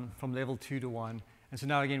level 2 to 1. And so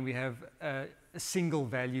now again, we have a single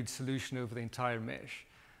valued solution over the entire mesh.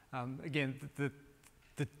 Again, the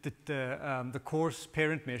coarse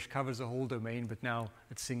parent mesh covers the whole domain, but now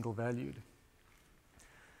it's single valued.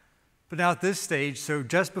 But now at this stage, so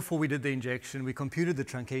just before we did the injection, we computed the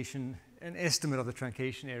truncation, an estimate of the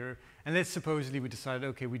truncation error. And let's supposedly we decided,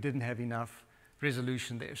 okay, we didn't have enough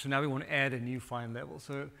resolution there. So now we want to add a new fine level.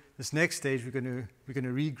 So this next stage, we're going to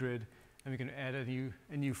regrid, and we're going to add a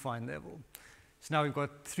new fine level. So now we've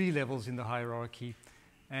got 3 levels in the hierarchy.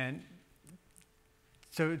 And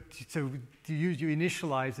so you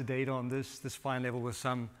initialize the data on this fine level with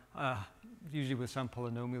usually with some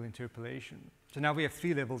polynomial interpolation. So now we have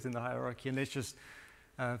 3 levels in the hierarchy, and let's just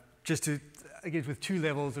again, with 2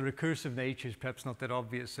 levels, the recursive nature is perhaps not that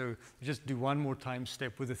obvious. So just do 1 more time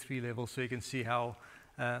step with the 3 levels so you can see how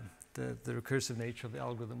the recursive nature of the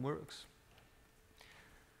algorithm works.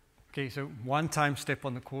 Okay, so 1 time step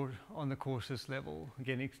on the coarsest level.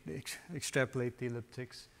 Again, extrapolate the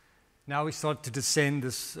elliptics. Now we start to descend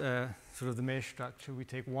this sort of the mesh structure. We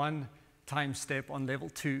take 1 time step on level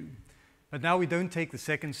 2. But now we don't take the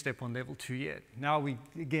 2nd step on level 2 yet. Now we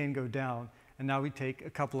again go down, and now we take a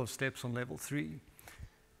couple of steps on level 3.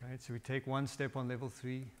 Right? So we take 1 step on level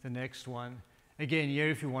 3, the next one. Again, here,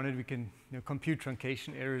 if you wanted, we can compute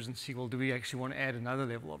truncation errors and see, well, do we actually want to add another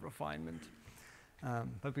level of refinement?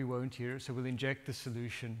 But we won't here, so we'll inject the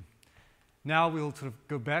solution. Now we'll sort of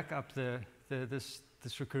go back up this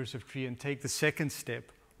recursive tree and take the 2nd step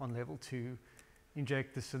on level 2,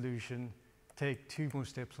 inject the solution, take 2 more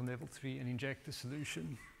steps on level 3, and inject the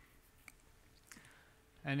solution.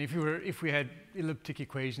 And if we had elliptic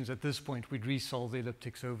equations at this point, we'd resolve the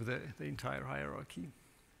elliptics over the entire hierarchy.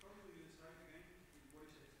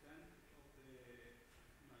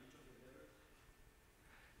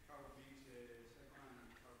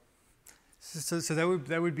 So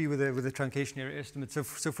that would be with a truncation error estimate. So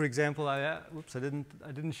for example, I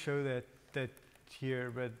didn't show that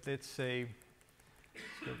here, but let's say,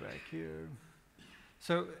 let's go back here.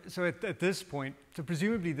 So at this point, so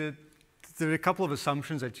presumably there are a couple of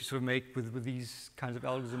assumptions that you sort of make with these kinds of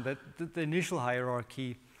algorithms. That the initial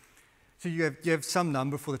hierarchy, so you have some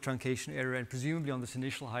number for the truncation error, and presumably on this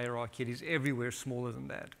initial hierarchy, it is everywhere smaller than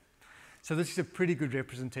that. So this is a pretty good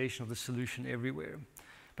representation of the solution everywhere.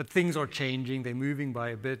 But things are changing, they're moving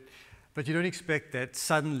by a bit, but you don't expect that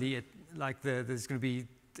suddenly there's going to be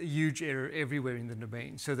a huge error everywhere in the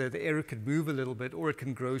domain, so that the error could move a little bit, or it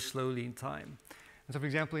can grow slowly in time. And so for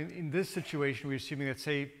example, in this situation, we're assuming that,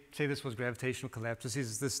 say this was gravitational collapse,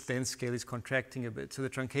 this length scale is contracting a bit, so the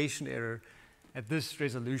truncation error at this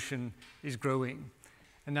resolution is growing.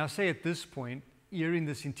 And now say at this point, here in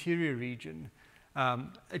this interior region,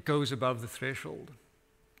 it goes above the threshold.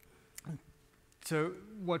 So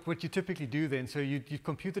what you typically do then, so you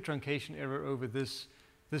compute the truncation error over this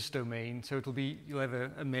domain. So you'll have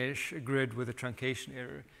a mesh, a grid with a truncation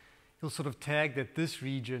error. You'll sort of tag that this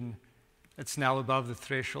region, it's now above the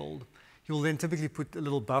threshold. You'll then typically put a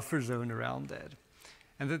little buffer zone around that.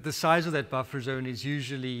 And the size of that buffer zone is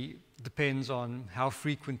usually depends on how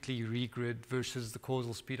frequently you regrid versus the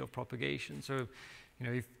causal speed of propagation. So,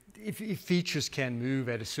 if features can move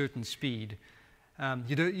at a certain speed,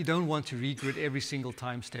 you don't want to regrid every single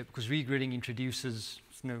time step because regridding introduces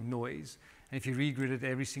noise. And if you regrid it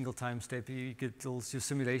every single time step, your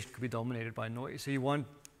simulation could be dominated by noise. So you want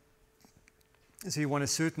a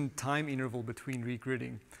certain time interval between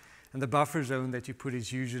regridding. And the buffer zone that you put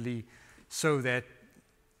is usually so that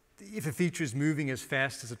if a feature is moving as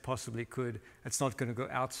fast as it possibly could, it's not going to go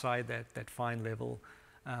outside that fine level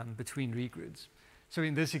between regrids. So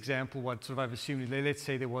in this example, what sort of I've assumed, let's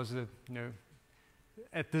say there was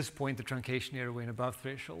at this point the truncation error went above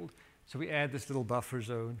threshold. So we add this little buffer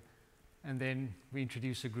zone, and then we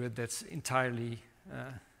introduce a grid that's entirely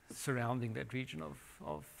surrounding that region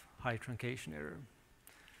of high truncation error.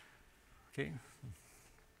 Okay.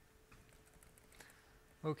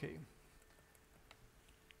 Okay.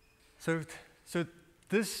 So you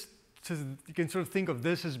can sort of think of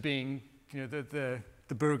this as being, the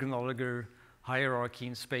Bergen-Oliger hierarchy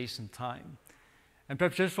in space and time. And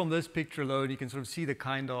perhaps just from this picture alone, you can sort of see the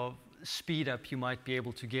kind of speed up you might be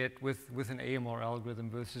able to get with an AMR algorithm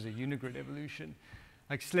versus a unigrid evolution.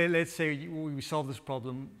 Like, let's say we solve this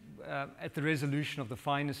problem at the resolution of the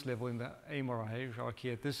finest level in the AMR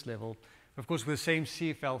hierarchy at this level. Of course, with the same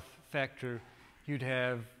CFL factor, you'd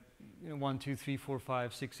have 1, 2, 3, 4,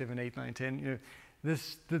 5, 6, 7, 8, 9, 10.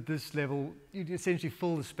 This level, you'd essentially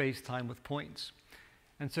fill the space-time with points.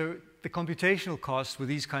 And so the computational cost with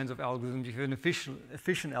these kinds of algorithms, if you have an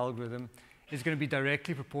efficient algorithm, is going to be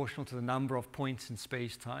directly proportional to the number of points in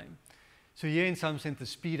space-time. So here, in some sense, the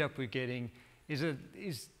speed up we're getting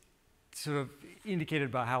is sort of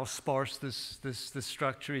indicated by how sparse this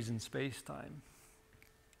structure is in space-time.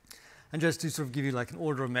 And just to sort of give you like an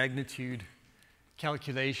order of magnitude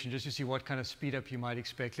calculation, just to see what kind of speed up you might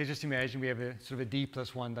expect. Let's just imagine we have a sort of a d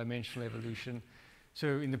plus 1 dimensional evolution.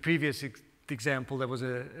 So in the previous example, there was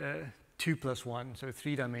a 2 plus 1, so a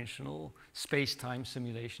 3-dimensional space-time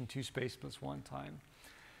simulation, 2 space plus 1 time.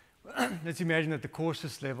 Let's imagine that the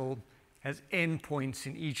coarsest level has n points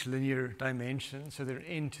in each linear dimension, so there are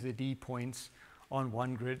n to the d points on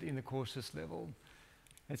one grid in the coarsest level.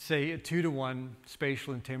 Let's say a 2-to-1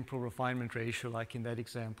 spatial and temporal refinement ratio, like in that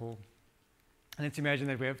example. And let's imagine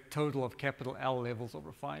that we have a total of capital L levels of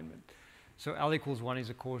refinement. So L equals 1 is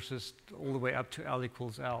the coarsest, all the way up to L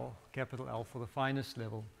equals L, capital L for the finest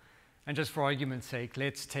level. And just for argument's sake,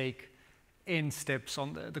 let's take n steps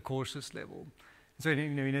on the coarsest level. So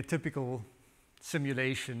in a typical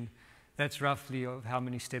simulation, that's roughly of how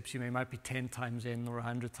many steps you might be 10 times n or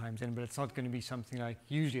 100 times n, but it's not going to be something like,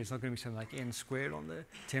 usually it's not going to be something like n squared on the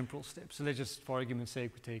temporal step. So let's just, for argument's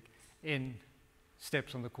sake, we take n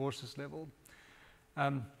steps on the coarsest level.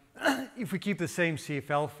 If we keep the same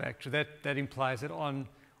CFL factor, that implies that on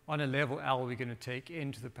a level L, we're going to take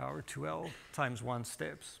n to the power 2L times 1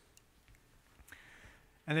 steps.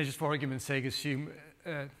 And then just for argument's sake, assume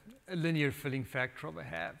a linear filling factor of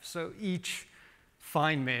 1/2. So each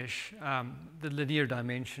fine mesh, the linear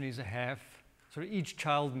dimension is 1/2. So each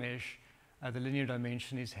child mesh, the linear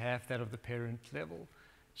dimension is 1/2 that of the parent level.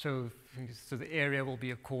 So the area will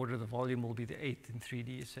be 1/4, the volume will be the 1/8 in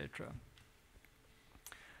 3D, etc.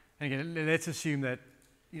 And again, let's assume that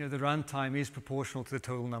the runtime is proportional to the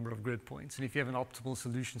total number of grid points. And if you have an optimal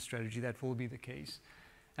solution strategy, that will be the case.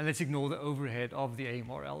 And let's ignore the overhead of the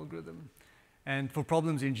AMR algorithm. And for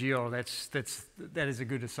problems in GR, that is a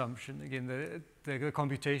good assumption. Again, the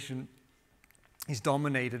computation is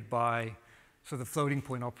dominated by sort of floating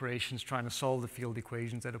point operations trying to solve the field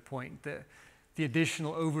equations at a point. The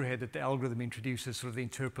additional overhead that the algorithm introduces, sort of the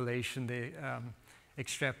interpolation, the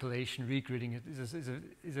extrapolation, regridding,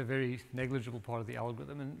 is a very negligible part of the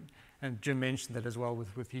algorithm. And Jim mentioned that as well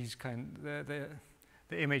with his the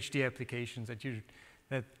MHD applications,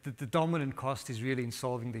 that the dominant cost is really in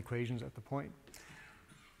solving the equations at the point.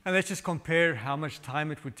 And let's just compare how much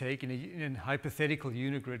time it would take in a hypothetical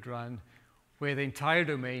unigrid run where the entire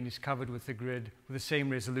domain is covered with the grid with the same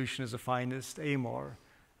resolution as the finest AMR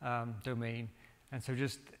domain. And so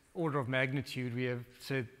just order of magnitude, we have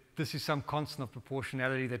said this is some constant of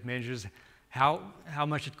proportionality that measures how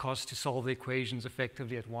much it costs to solve the equations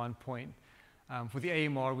effectively at one point. For the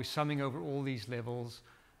AMR, we're summing over all these levels.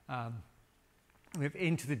 We have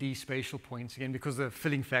n to the d spatial points, again, because of the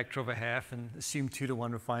filling factor of a half and assume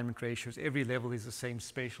 2-to-1 refinement ratios. Every level is the same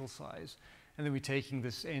spatial size. And then we're taking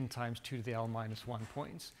this n times 2 to the L minus 1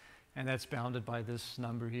 points. And that's bounded by this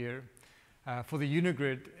number here. For the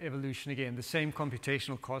unigrid evolution, again, the same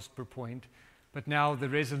computational cost per point. But now the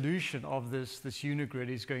resolution of this unigrid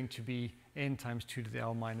is going to be n times 2 to the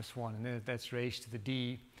L minus 1. And then that's raised to the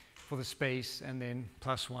d for the space, and then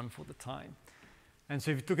plus 1 for the time. And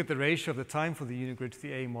so if you look at the ratio of the time for the unigrid to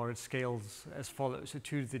the AMR, it scales as follows. So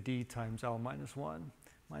 2 to the d times L minus 1,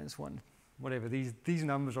 whatever. These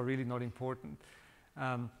numbers are really not important.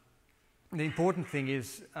 The important thing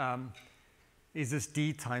is this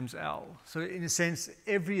d times L. So in a sense,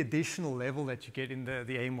 every additional level that you get in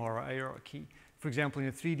the AMR hierarchy, for example, in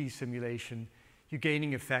a 3D simulation, you're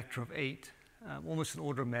gaining a factor of 8, almost an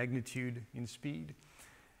order of magnitude in speed.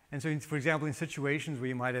 And so, for example, in situations where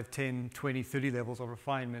you might have 10, 20, 30 levels of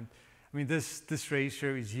refinement, I mean, this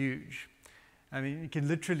ratio is huge. I mean, you can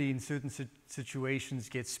literally, in certain situations,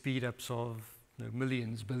 get speed-ups of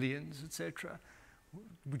millions, billions, etc.,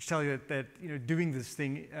 which tell you that doing this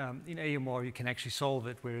thing in AMR, you can actually solve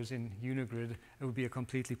it, whereas in unigrid, it would be a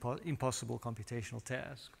completely impossible computational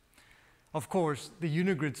task. Of course, the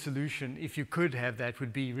unigrid solution, if you could have that,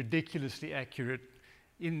 would be ridiculously accurate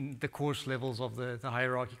in the coarse levels of the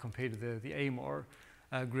hierarchy compared to the AMR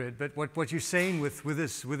grid. But what you're saying with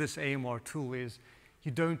this AMR tool is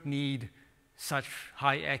you don't need such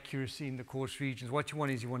high accuracy in the coarse regions. What you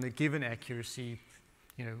want is you want a given accuracy,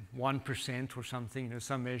 1% or something,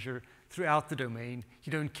 some measure throughout the domain.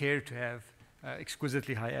 You don't care to have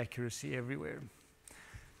exquisitely high accuracy everywhere.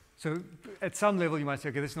 So at some level you might say,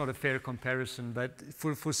 okay, this is not a fair comparison, but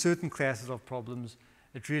for certain classes of problems,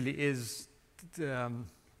 it really is sort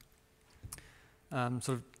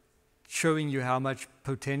of showing you how much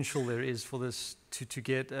potential there is for this to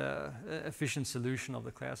get an efficient solution of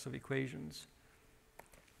the class of equations.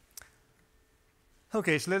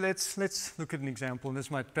 Okay, so let's look at an example, and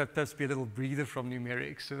this might perhaps be a little breather from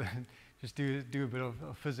numerics, so just do a bit of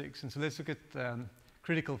physics. And so let's look at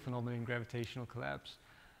critical phenomena in gravitational collapse.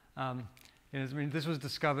 This was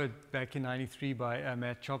discovered back in '93 by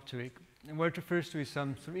Matt Choptowicz. And what it refers to is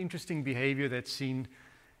some sort of interesting behavior that's seen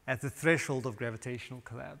at the threshold of gravitational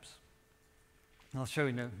collapse. And I'll show you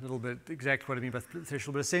in a little bit exactly what I mean by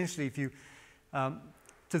threshold. But essentially, if you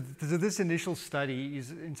this initial study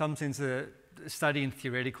is in some sense a study in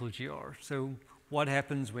theoretical GR. So what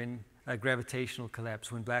happens when gravitational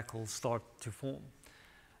collapse, when black holes start to form?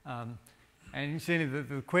 And incidentally,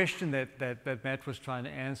 the question that Matt was trying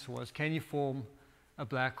to answer was, can you form a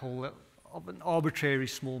black hole of an arbitrary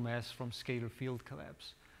small mass from scalar field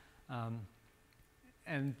collapse?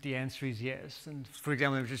 And the answer is yes. And for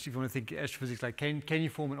example, just if you want to think astrophysics, like can you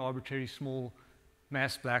form an arbitrary small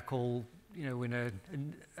mass black hole, when a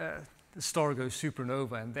star goes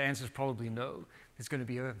supernova? And the answer is probably no. There's going to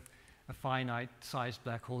be a finite-sized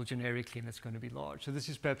black hole generically, and it's going to be large. So this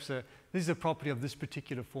is perhaps this is a property of this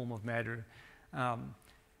particular form of matter.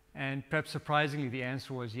 And perhaps surprisingly, the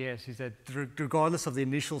answer was yes. Is that regardless of the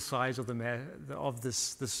initial size of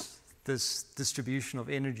this distribution of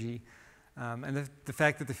energy, and the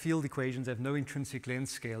fact that the field equations have no intrinsic length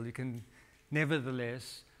scale, you can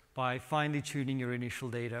nevertheless, by finely tuning your initial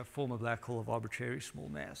data, form a black hole of arbitrary small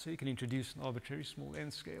mass. So you can introduce an arbitrary small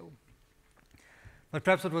length scale. But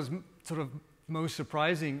perhaps what was sort of most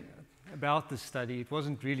surprising about this study, it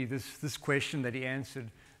wasn't really this question that he answered,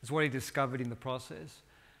 it's what he discovered in the process.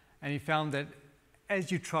 And he found that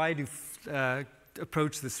as you try to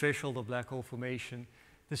approach the threshold of black hole formation,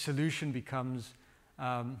 the solution becomes,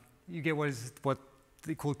 you get what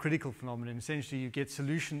they call critical phenomenon. Essentially, you get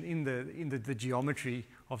solution in the geometry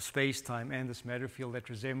of space-time and this matter field that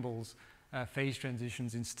resembles phase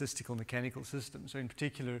transitions in statistical mechanical systems. So in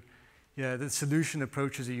particular, the solution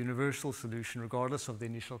approaches a universal solution regardless of the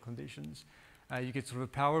initial conditions. You get sort of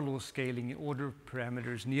a power law scaling in order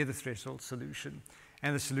parameters near the threshold solution,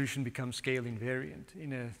 and the solution becomes scale invariant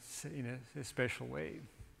in a special way.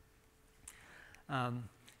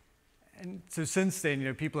 And so since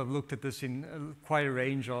then, people have looked at this in quite a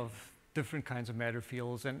range of different kinds of matter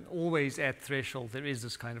fields, and always at threshold there is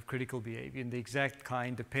this kind of critical behavior, and the exact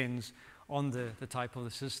kind depends on the type of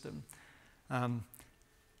the system.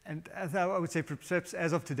 And as I would say, perhaps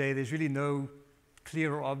as of today, there's really no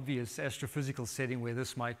clear or obvious astrophysical setting where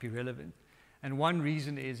this might be relevant. And one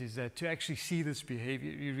reason is that to actually see this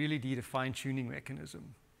behavior, you really need a fine-tuning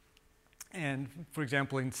mechanism. And for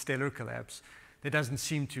example, in stellar collapse, there doesn't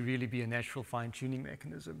seem to really be a natural fine-tuning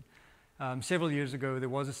mechanism. Several years ago, there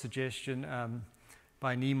was a suggestion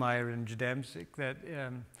by Niemeyer and Jadamczyk, that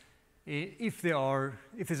if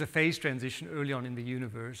there's a phase transition early on in the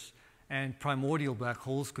universe and primordial black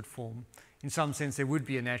holes could form, in some sense there would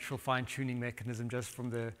be a natural fine-tuning mechanism just from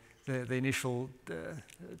the initial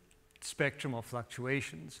spectrum of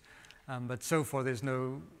fluctuations. But so far there's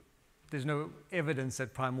no evidence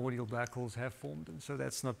that primordial black holes have formed, and so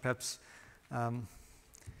that's not perhaps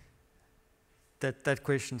that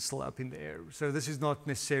question's still up in the air. So this is not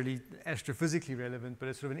necessarily astrophysically relevant, but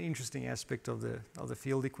it's sort of an interesting aspect of the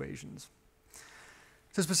field equations.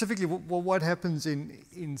 So specifically, what happens in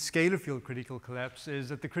scalar field critical collapse is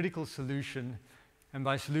that the critical solution, and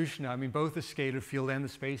by solution I mean both the scalar field and the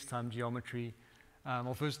space-time geometry,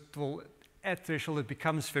 well, first of all, at threshold it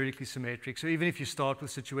becomes spherically symmetric. So even if you start with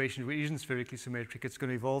a situation where it isn't spherically symmetric, it's going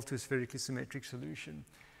to evolve to a spherically symmetric solution.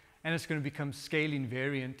 And it's going to become scale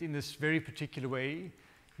invariant in this very particular way. In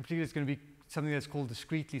particular, it's going to be something that's called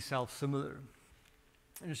discretely self-similar.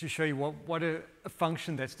 And just to show you what a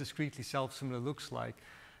function that's discretely self-similar looks like.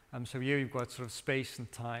 So here you've got sort of space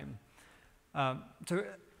and time. So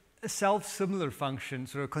a self-similar function,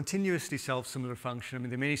 sort of a continuously self-similar function, I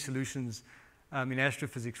mean, there are many solutions in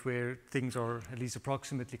astrophysics where things are at least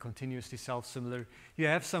approximately continuously self-similar. You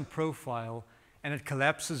have some profile, and it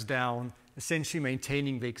collapses down, essentially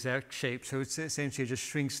maintaining the exact shape. So it's essentially just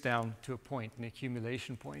shrinks down to a point, an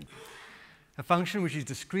accumulation point. A function which is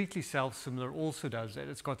discretely self-similar also does that.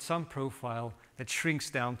 It's got some profile that shrinks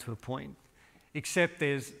down to a point, except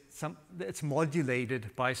it's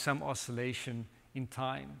modulated by some oscillation in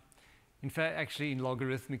time. In fact, actually in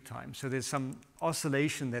logarithmic time. So there's some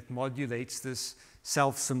oscillation that modulates this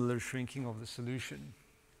self-similar shrinking of the solution.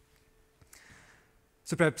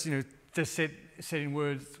 So perhaps, just said in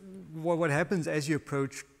words, what happens as you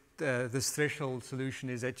approach this threshold solution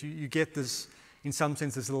is that you get this, in some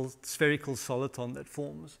sense, this little spherical soliton that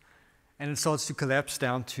forms, and it starts to collapse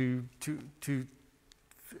down to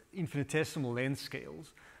infinitesimal length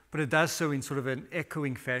scales. But it does so in sort of an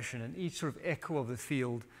echoing fashion, and each sort of echo of the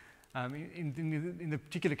field, in the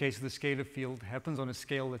particular case of the scalar field, happens on a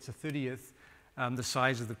scale that's a 30th the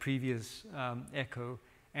size of the previous echo,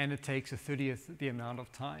 and it takes a 30th the amount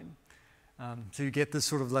of time. So you get this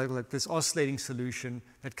sort of like this oscillating solution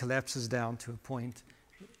that collapses down to a point.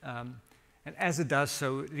 And as it does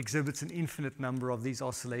so, it exhibits an infinite number of these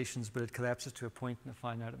oscillations, but it collapses to a point in a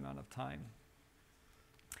finite amount of time.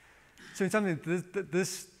 So in something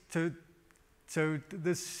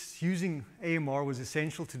this using AMR was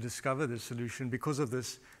essential to discover this solution because of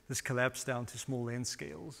this collapse down to small length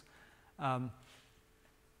scales.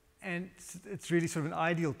 And it's really sort of an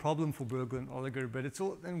ideal problem for Berger and Oliger. But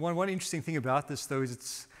and one interesting thing about this, though, is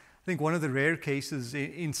it's, I think, one of the rare cases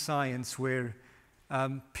in science where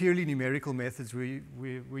purely numerical methods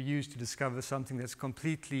were used to discover something that's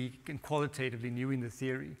completely and qualitatively new in the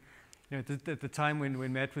theory. At the time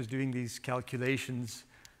when Matt was doing these calculations,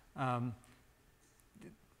 I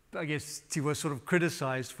guess he was sort of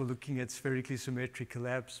criticized for looking at spherically symmetric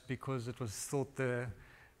collapse because it was thought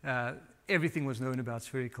everything was known about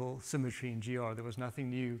spherical symmetry in GR. There was nothing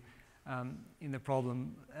new in the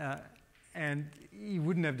problem. And he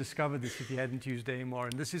wouldn't have discovered this if he hadn't used AMR.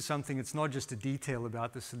 And this is something, it's not just a detail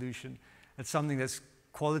about the solution. It's something that's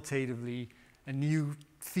qualitatively a new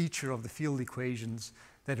feature of the field equations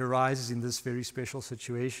that arises in this very special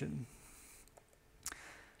situation.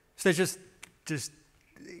 So just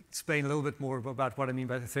explain a little bit more about what I mean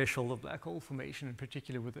by the threshold of black hole formation, in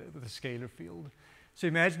particular with a scalar field. So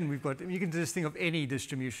imagine you can just think of any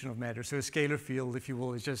distribution of matter. So a scalar field, if you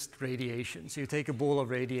will, is just radiation. So you take a ball of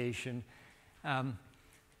radiation, and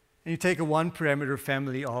you take a one-parameter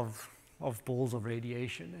family of balls of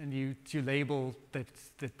radiation, and you label that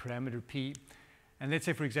parameter P. And let's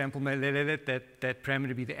say, for example, let that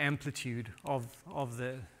parameter be the amplitude of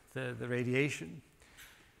the radiation.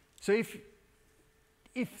 So if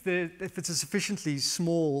it's a sufficiently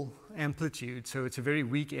small amplitude, so it's a very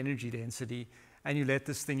weak energy density, and you let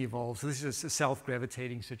this thing evolve. So this is a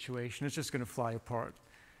self-gravitating situation. It's just going to fly apart.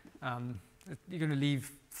 You're going to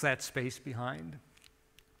leave flat space behind.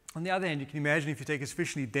 On the other hand, you can imagine if you take a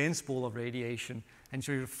sufficiently dense ball of radiation and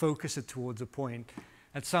so you focus it towards a point,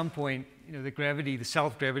 at some point, the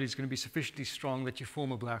self-gravity is going to be sufficiently strong that you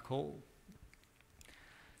form a black hole.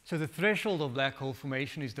 So the threshold of black hole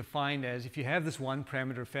formation is defined as if you have this one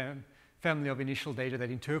parameter family of initial data that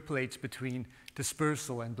interpolates between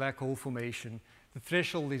dispersal and black hole formation, the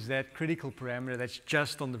threshold is that critical parameter that's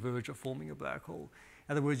just on the verge of forming a black hole.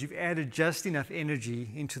 In other words, you've added just enough energy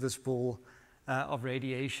into this ball of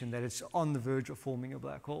radiation that it's on the verge of forming a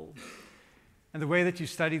black hole. And the way that you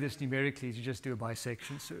study this numerically is you just do a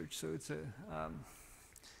bisection search. So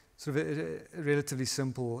sort of a relatively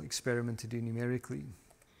simple experiment to do numerically.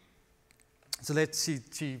 So let's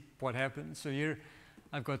see what happens. So here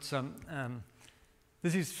I've got some,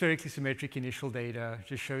 this is spherically symmetric initial data,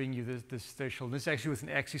 just showing you this threshold. This is actually with an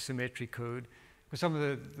axisymmetric code. Because some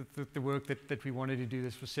of the work that we wanted to do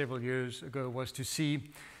this for several years ago was to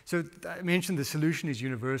see, so I mentioned the solution is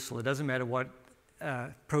universal. It doesn't matter what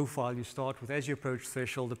profile you start with. As you approach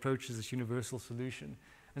threshold, approaches this universal solution.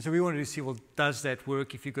 And so we wanted to see, well, does that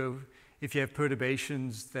work if you have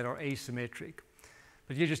perturbations that are asymmetric?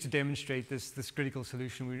 But here, just to demonstrate this critical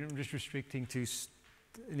solution, we're just restricting to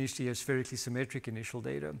initially a spherically symmetric initial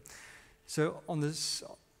data. So on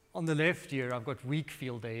the left here, I've got weak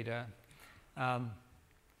field data.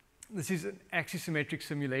 This is an axisymmetric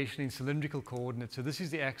simulation in cylindrical coordinates. So this is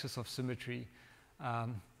the axis of symmetry.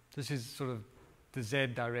 This is sort of the z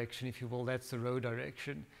direction, if you will. That's the rho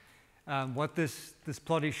direction. What this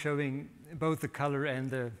plot is showing, both the color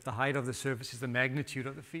and the height of the surface, is the magnitude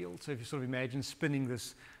of the field. So if you sort of imagine spinning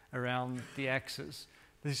this around the axis,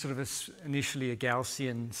 this is sort of initially a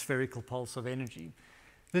Gaussian spherical pulse of energy.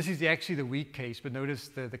 This is actually the weak case, but notice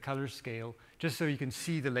the color scale. Just so you can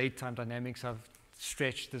see the late time dynamics, I've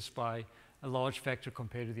stretched this by a large factor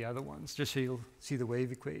compared to the other ones, just so you'll see the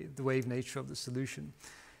wave nature of the solution.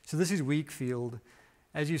 So this is weak field.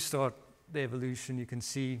 As you start the evolution, you can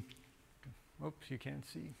see, oops, you can't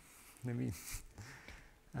see. Let me,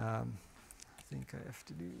 I think I have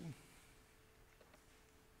to do,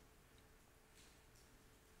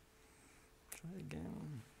 try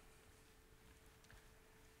again.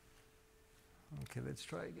 Okay, let's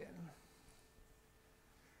try again.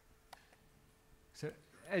 So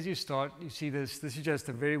as you start, you see this is just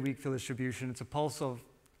a very weak field distribution. It's a pulse of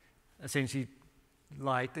essentially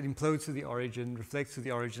light that implodes to the origin, reflects to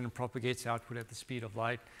the origin, and propagates outward at the speed of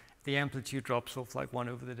light. The amplitude drops off like 1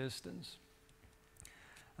 over the distance.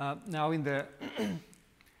 Now in the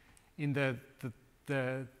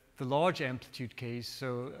large amplitude case,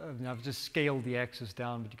 so I've just scaled the axis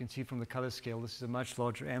down, but you can see from the color scale, this is a much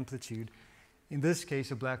larger amplitude. In this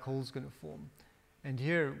case, a black hole is going to form. And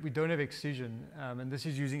here, we don't have excision, and this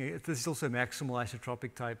is also a maximal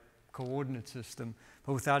isotropic type coordinate system,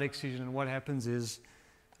 but without excision. And what happens is,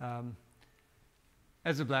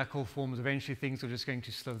 as the black hole forms, eventually things are just going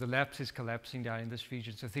to slow. The lapse is collapsing down in this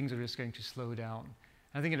region, so things are just going to slow down.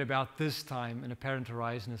 I think at about this time, an apparent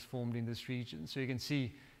horizon is formed in this region. So you can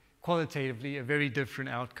see qualitatively a very different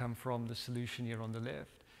outcome from the solution here on the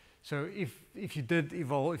left. So if you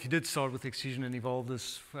did start with excision and evolve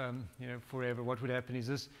this forever, what would happen is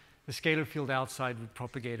the scalar field outside would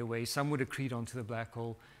propagate away. Some would accrete onto the black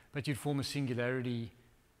hole, but you'd form a singularity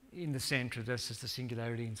in the center. This is the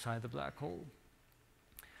singularity inside the black hole.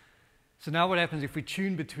 So now what happens if we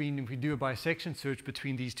do a bisection search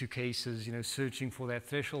between these two cases, searching for that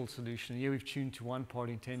threshold solution. Here we've tuned to 1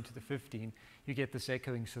 part in 10 to the 15. You get this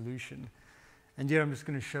echoing solution. And here I'm just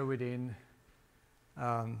going to show it in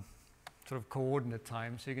sort of coordinate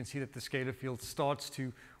time. So you can see that the scalar field starts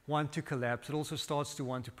to want to collapse. It also starts to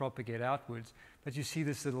want to propagate outwards. But you see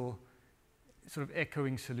this little sort of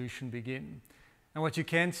echoing solution begin. And what you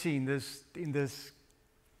can see in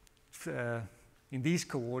these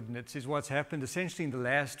coordinates is what's happened essentially in the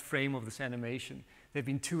last frame of this animation. There have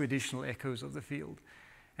been 2 additional echoes of the field.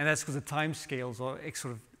 And that's because the time scales are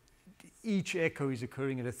sort of, each echo is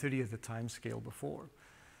occurring at a 30th of the time scale before.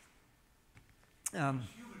 How much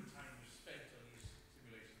human time was spent on these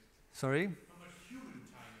simulations? Sorry? How much human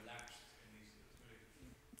time elapsed in these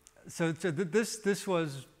simulations? So this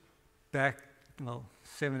was back,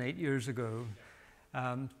 7, 8 years ago,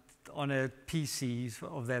 on a PC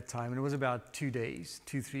of that time, and it was about 2 days,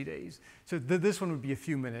 2-3 days. So this one would be a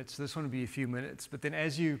few minutes. This one would be a few minutes. But then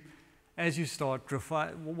as you start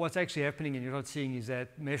what's actually happening, and you're not seeing, is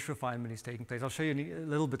that mesh refinement is taking place. I'll show you a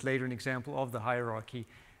little bit later an example of the hierarchy.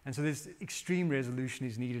 And so this extreme resolution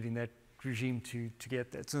is needed in that regime to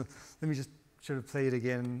get that. So let me just sort of play it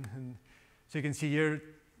again. And so you can see here,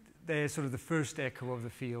 there's sort of the first echo of the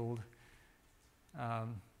field.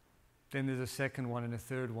 Then there's a second one and a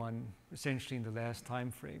third one, essentially in the last time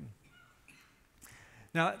frame.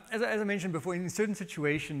 Now, as I mentioned before, in certain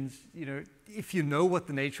situations, if you know what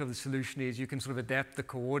the nature of the solution is, you can sort of adapt the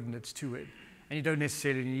coordinates to it. And you don't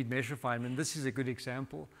necessarily need mesh refinement. This is a good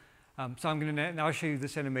example. So I'm going to now show you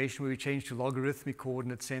this animation where we change to logarithmic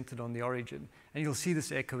coordinates centered on the origin. And you'll see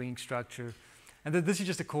this echoing structure. And this is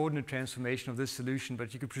just a coordinate transformation of this solution,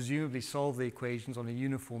 but you could presumably solve the equations on a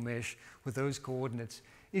uniform mesh with those coordinates.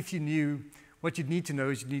 If you knew, what you'd need to know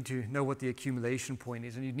is you'd need to know what the accumulation point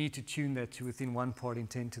is, and you'd need to tune that to within 1 part in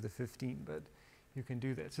 10 to the 15, but you can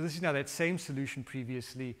do that. So this is now that same solution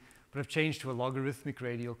previously but I've changed to a logarithmic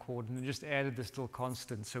radial coordinate and just added this little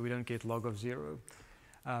constant so we don't get log of 0.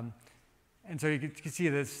 And so you can see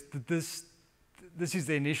this is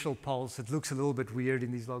the initial pulse. It looks a little bit weird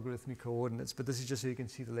in these logarithmic coordinates, but this is just so you can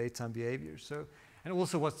see the late time behavior. So, and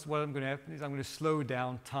also what I'm going to happen is I'm going to slow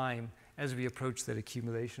down time as we approach that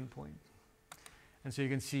accumulation point. And so you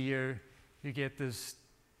can see here, you get this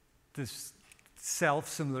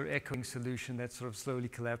self-similar echoing solution that's sort of slowly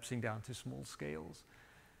collapsing down to small scales.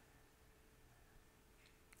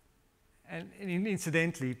 And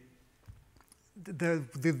incidentally,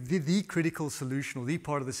 the critical solution, or the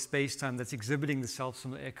part of the space-time that's exhibiting the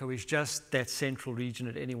self-similar echo, is just that central region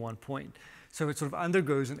at any one point. So it sort of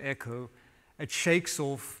undergoes an echo. It shakes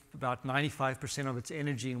off about 95% of its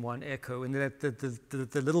energy in one echo, and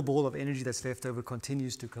the little ball of energy that's left over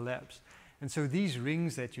continues to collapse. And so these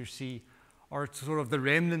rings that you see are sort of the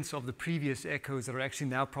remnants of the previous echoes that are actually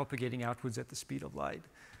now propagating outwards at the speed of light.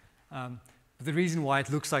 But the reason why it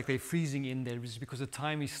looks like they're freezing in there is because the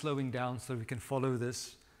time is slowing down so we can follow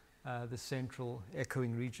this the central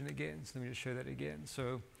echoing region again. So let me just show that again.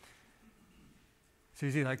 So you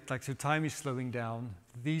see, so time is slowing down.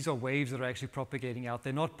 These are waves that are actually propagating out.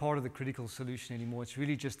 They're not part of the critical solution anymore. It's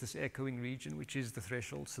really just this echoing region, which is the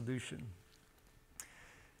threshold solution.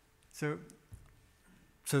 So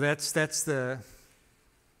that's the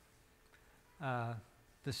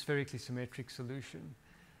spherically symmetric solution.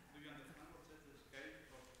 Do you understand what the scale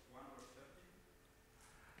of 1 over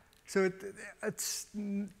 30? So it's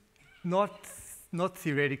not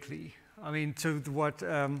theoretically. I mean, so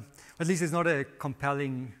at least there's not a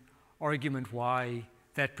compelling argument why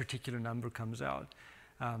that particular number comes out.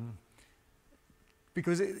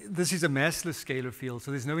 Because this is a massless scalar field,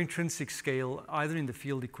 so there's no intrinsic scale either in the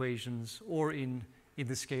field equations or in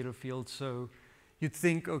the scalar field. So you'd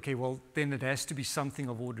think, okay, well, then it has to be something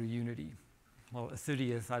of order unity. Well, a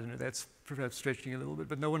 30th, I don't know, that's perhaps stretching a little bit,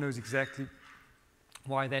 but no one knows exactly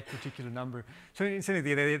why that particular number. So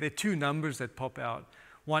incidentally, there are two numbers that pop out.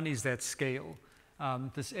 One is that scale,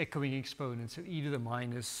 this echoing exponent, so e to the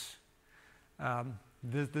minus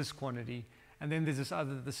this quantity. And then there's this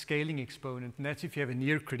other, the scaling exponent, and that's if you have a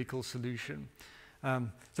near critical solution.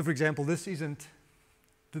 So for example, this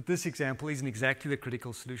example isn't exactly the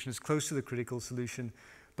critical solution. It's close to the critical solution,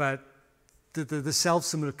 but the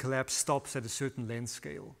self-similar collapse stops at a certain length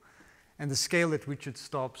scale. And the scale at which it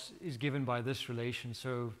stops is given by this relation.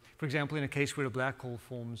 So for example, in a case where a black hole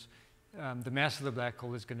forms, the mass of the black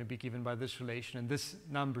hole is going to be given by this relation, and this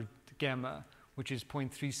number, gamma, which is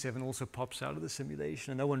 0.37, also pops out of the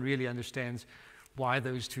simulation, and no one really understands why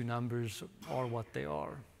those two numbers are what they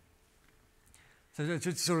are. So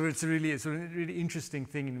it's a really interesting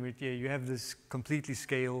thing in which you have this completely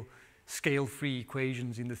scale-free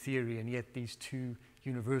equations in the theory, and yet these two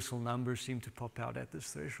universal numbers seem to pop out at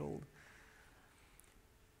this threshold.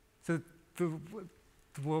 So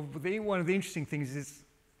one of the interesting things is,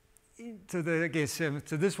 so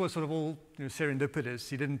this was sort of all serendipitous.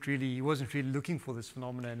 He wasn't really looking for this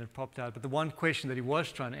phenomenon, and it popped out. But the one question that he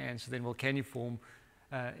was trying to answer then, well, can you form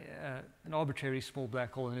an arbitrary small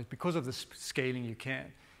black hole? And it's because of the scaling you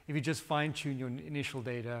can. If you just fine-tune your initial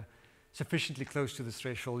data sufficiently close to this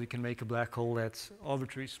threshold, you can make a black hole that's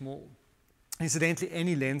arbitrarily small. Incidentally,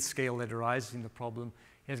 any length scale that arises in the problem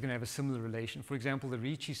is going to have a similar relation. For example, the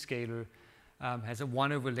Ricci scalar has a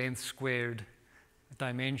 1 over length squared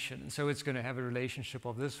dimension, and so it's going to have a relationship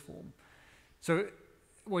of this form. So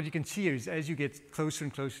what you can see here is as you get closer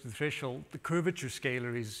and closer to the threshold, the curvature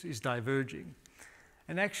scalar is diverging.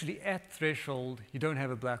 And actually at threshold, you don't have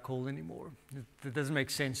a black hole anymore. It doesn't make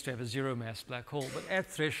sense to have a zero mass black hole, but at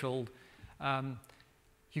threshold,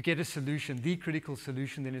 you get a solution. The critical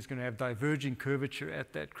solution then is going to have diverging curvature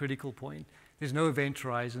at that critical point. There's no event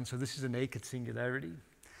horizon, so this is a naked singularity.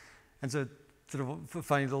 And so sort of a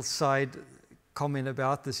funny little side comment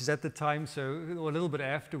about this is at the time, or a little bit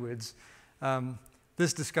afterwards,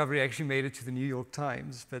 this discovery actually made it to the New York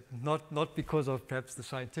Times, but not because of perhaps the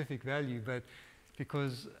scientific value, but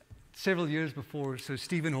because several years before, so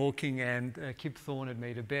Stephen Hawking and Kip Thorne had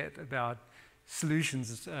made a bet about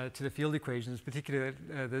solutions to the field equations, particularly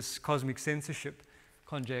this cosmic censorship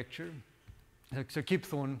conjecture. So Kip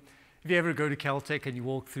Thorne, if you ever go to Caltech and you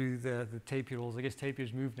walk through the Tapir halls, I guess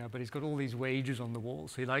Tapir's moved now, but he's got all these wagers on the wall,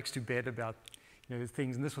 so he likes to bet about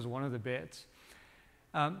things, and this was one of the bets.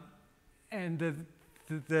 I mean,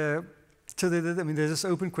 there's this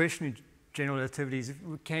open question in general relativities: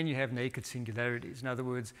 can you have naked singularities? In other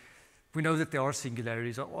words, we know that there are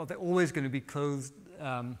singularities. Are they always going to be closed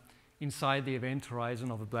inside the event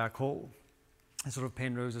horizon of a black hole? It's sort of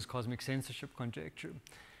Penrose's cosmic censorship conjecture.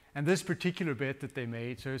 And this particular bet that they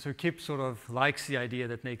made, so Kip sort of likes the idea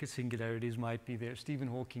that naked singularities might be there. Stephen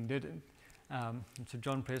Hawking didn't. And so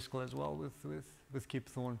John Prescott as well with Kip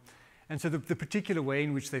Thorne. And so the particular way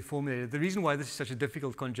in which they formulated, the reason why this is such a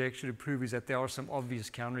difficult conjecture to prove is that there are some obvious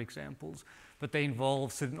counterexamples, but they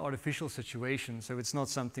involve certain artificial situations, so it's not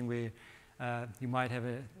something where you might have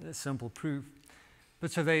a simple proof.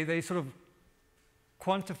 But so they sort of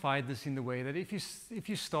quantified this in the way that if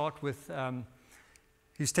you start with,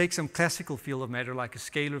 you take some classical field of matter like a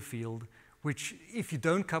scalar field, which if you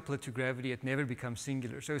don't couple it to gravity, it never becomes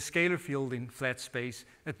singular. So a scalar field in flat space,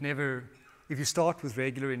 if you start with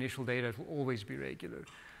regular initial data, it will always be regular.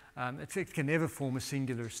 It can never form a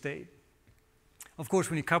singular state. Of course,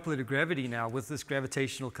 when you couple it to gravity now, with this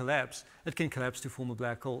gravitational collapse, it can collapse to form a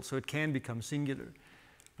black hole, so it can become singular.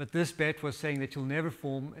 But this bet was saying that you'll never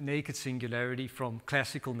form a naked singularity from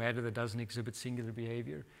classical matter that doesn't exhibit singular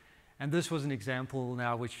behavior. And this was an example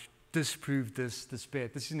now which disproved this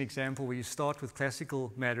bet. This is an example where you start with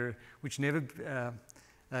classical matter, which never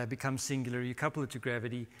becomes singular. You couple it to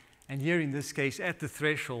gravity. And here, in this case, at the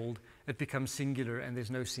threshold, it becomes singular, and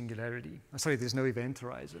there's no singularity. There's no event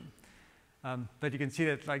horizon. But you can see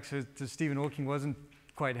that, like, so Stephen Hawking wasn't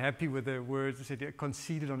quite happy with the words. He said he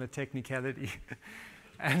conceded on a technicality.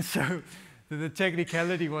 And so the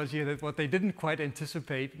technicality was here that what they didn't quite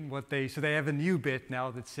anticipate, so they have a new bet now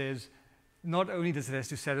that says not only does it have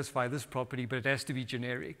to satisfy this property, but it has to be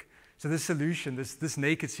generic. So this solution, this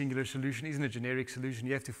naked singular solution, isn't a generic solution.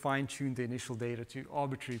 You have to fine-tune the initial data to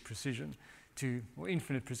arbitrary precision, or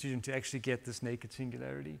infinite precision, to actually get this naked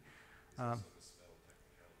singularity.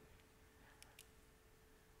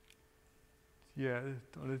 Yeah,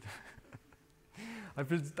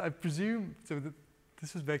 I presume, so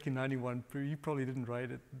this was back in 91, you probably didn't write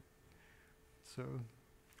it. So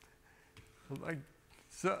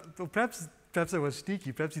perhaps I was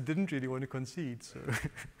sneaky, perhaps he didn't really want to concede, so.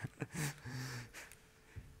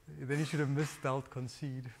 Then he should have misspelled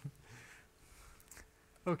concede.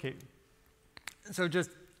 Okay, so just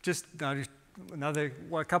now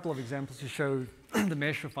a couple of examples to show the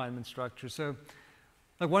mesh refinement structure. So,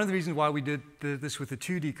 like, one of the reasons why we did this with the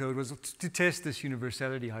 2D code was to test this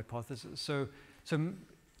universality hypothesis. So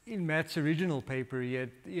in Matt's original paper, he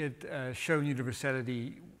had shown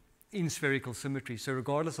universality in spherical symmetry. So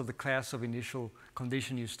regardless of the class of initial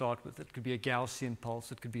condition you start with, it could be a Gaussian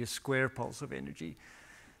pulse, it could be a square pulse of energy.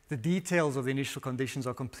 The details of the initial conditions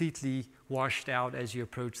are completely washed out as you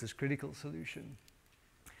approach this critical solution.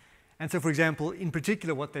 And so, for example, in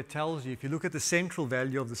particular, what that tells you, if you look at the central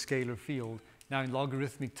value of the scalar field, now in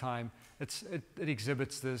logarithmic time, it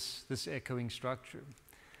exhibits this echoing structure.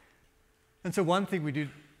 And so one thing we did,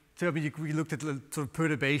 we looked at the sort of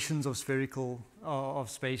perturbations of spherical, of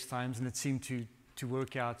space-times, and it seemed to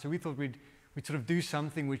work out. So we thought we'd sort of do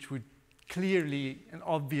something which would clearly and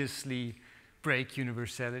obviously break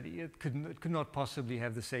universality. It could not possibly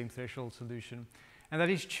have the same threshold solution. And that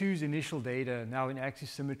is choose initial data now in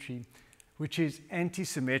axis symmetry, which is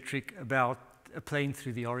anti-symmetric about a plane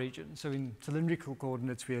through the origin. So in cylindrical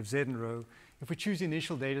coordinates, we have z and rho. If we choose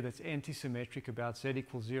initial data that's anti-symmetric about z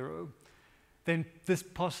equals 0, then this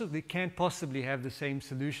can't possibly have the same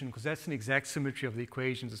solution, because that's an exact symmetry of the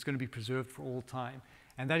equations. It's going to be preserved for all time.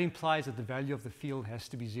 And that implies that the value of the field has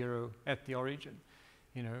to be 0 at the origin.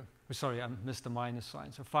 Sorry, I missed the minus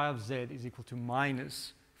sign. So phi of z is equal to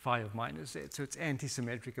minus phi of minus z. So it's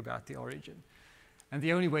anti-symmetric about the origin. And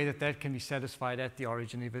the only way that can be satisfied at the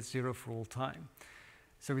origin if it's 0 for all time.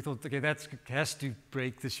 So we thought, okay, that has to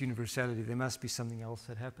break this universality. There must be something else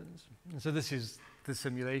that happens. And so this is the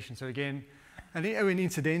simulation. So again, and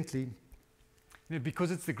incidentally,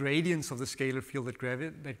 because it's the gradients of the scalar field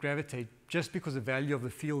that gravitate, just because the value of the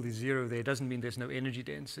field is 0 there doesn't mean there's no energy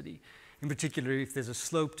density. In particular, if there's a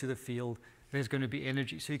slope to the field, there's going to be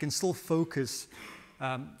energy. So you can still focus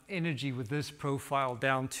energy with this profile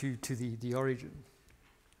down to the origin.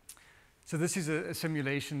 So this is a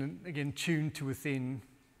simulation, again, tuned to within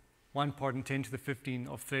 1 part in 10 to the 15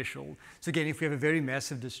 of threshold. So again, if we have a very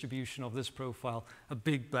massive distribution of this profile, a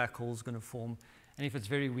big black hole is going to form. And if it's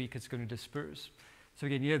very weak, it's going to disperse. So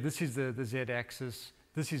again, yeah, this is the z-axis.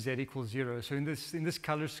 This is z equals 0. So in this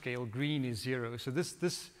color scale, green is 0. So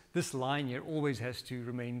this line here always has to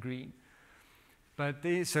remain green. But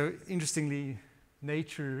so interestingly,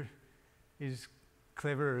 nature is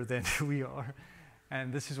cleverer than we are.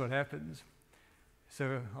 And this is what happens.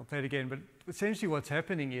 So I'll play it again. But essentially what's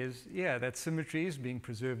happening is, yeah, that symmetry is being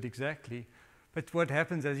preserved exactly. But what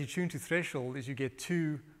happens as you tune to threshold is you get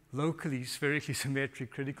two locally spherically symmetric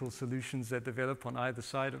critical solutions that develop on either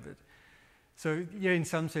side of it. So yeah, in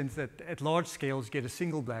some sense, that at large scales you get a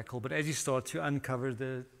single black hole. But as you start to uncover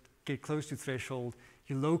the get close to threshold,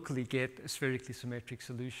 you locally get a spherically symmetric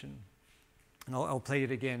solution. And I'll play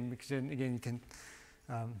it again, because then again you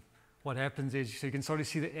can, what happens is, so you can sort of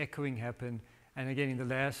see the echoing happen. And again, in the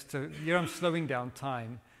last, so here I'm slowing down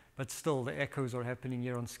time, but still the echoes are happening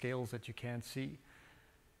here on scales that you can't see.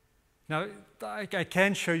 Now, I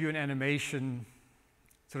can show you an animation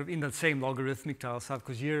sort of in the same logarithmic tile stuff,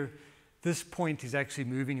 because here, this point is actually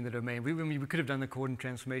moving in the domain. We could have done the coordinate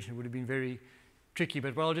transformation. It would have been very tricky,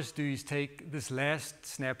 but what I'll just do is take this last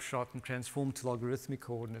snapshot and transform to logarithmic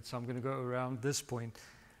coordinates. So I'm going to go around this point,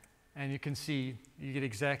 and you can see you get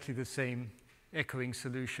exactly the same echoing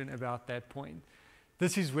solution about that point.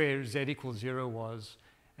 This is where z equals 0 was,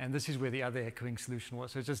 and this is where the other echoing solution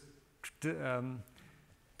was. So it's just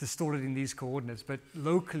distorted in these coordinates, but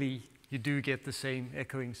locally you do get the same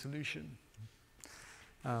echoing solution.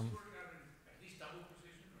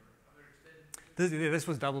 This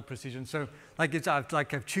was double precision. So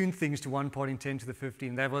I've tuned things to 1 part in 10 to the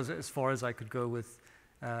 15. That was as far as I could go with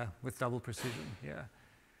double precision. Yeah.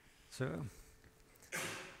 So,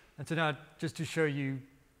 and so now just to show you,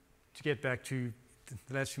 to get back to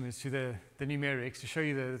the last few minutes, to the numerics, to show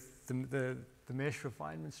you the mesh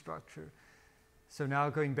refinement structure. So now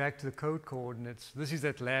going back to the code coordinates, this is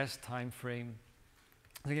that last time frame.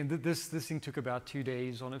 Again, this thing took about 2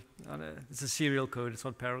 days on a it's a serial code, it's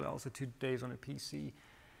not parallel, so 2 days on a PC.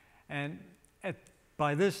 And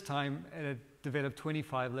by this time, it had developed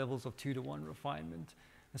 25 levels of 2-to-1 refinement.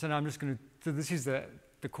 And so now I'm just going to, so this is the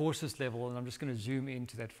coarsest level, and I'm just going to zoom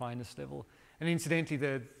into that finest level. And incidentally,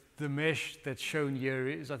 the mesh that's shown here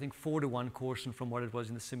is, I think, 4-to-1 coarsened from what it was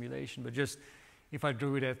in the simulation. But just if I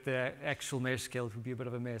drew it at the actual mesh scale, it would be a bit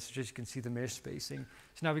of a mess. Just you can see the mesh spacing.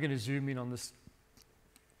 So now we're going to zoom in on this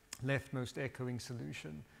leftmost echoing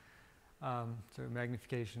solution. So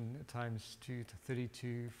magnification times 2 to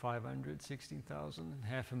 32, 500, 16,000,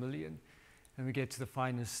 500,000. And we get to the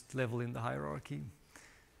finest level in the hierarchy.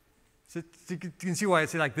 So you can see why I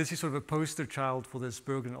say like this is sort of a poster child for this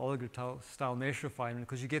Bergen and Oliger style mesh refinement,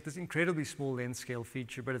 because you get this incredibly small length scale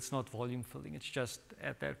feature, but it's not volume filling. It's just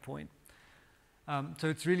at that point. So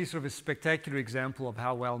it's really sort of a spectacular example of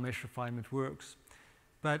how well mesh refinement works.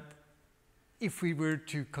 But if we were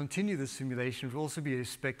to continue the simulation, it would also be a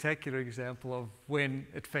spectacular example of when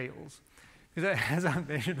it fails. Because as I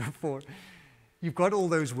mentioned before, you've got all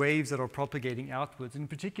those waves that are propagating outwards. In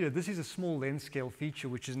particular, this is a small length scale feature,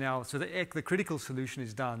 which is now, so the critical solution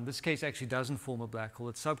is done. This case actually doesn't form a black hole,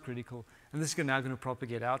 it's subcritical, and this is now going to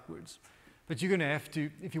propagate outwards. But you're going to have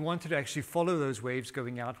to, if you wanted to actually follow those waves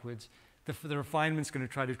going outwards, the refinement's going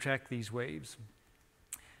to try to track these waves.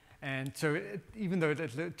 And so even though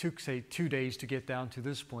it took, say, 2 days to get down to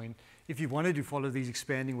this point, if you wanted to follow these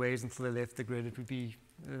expanding waves until they left the grid, it would be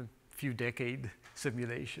a few decade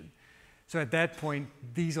simulation. So at that point,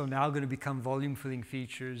 these are now going to become volume-filling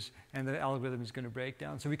features, and the algorithm is going to break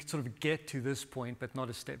down. So we could sort of get to this point, but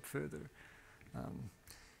not a step further. And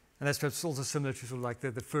that's perhaps also similar to sort of like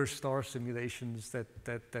the first star simulations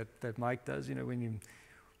that Mike does. You know,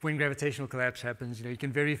 when gravitational collapse happens, you know, you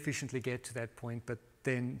can very efficiently get to that point, but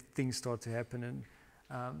then things start to happen, and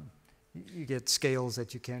you get scales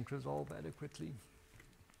that you can't resolve adequately.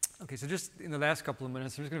 Okay, so just in the last couple of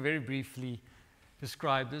minutes, I'm just going to very briefly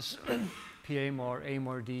describe this PAMR,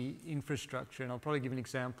 AMRD infrastructure, and I'll probably give an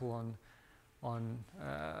example on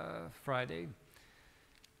Friday.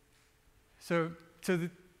 So this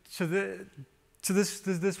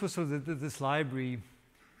was sort of this library.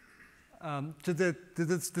 So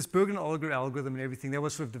this Bergen-Oliger algorithm and everything, that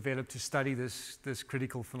was sort of developed to study this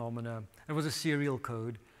critical phenomena. It was a serial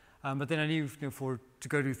code, but then I knew, you know, to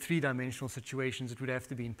go to 3-dimensional situations, it would have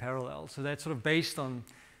to be in parallel. So that's sort of based on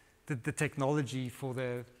the technology for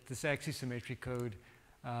this axisymmetry code,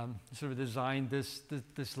 sort of designed this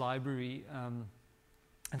library and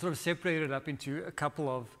sort of separated it up into a couple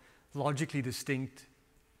of logically distinct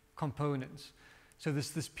components. So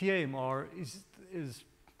this PAMR is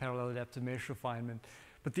parallel adaptive mesh refinement.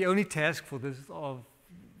 But the only task for this, of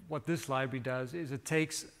what this library does, is it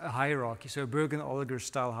takes a hierarchy, so a Bergen-Oliger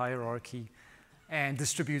style hierarchy, and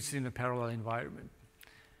distributes it in a parallel environment.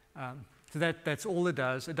 So that's all it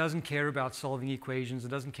does. It doesn't care about solving equations. It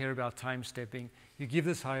doesn't care about time stepping. You give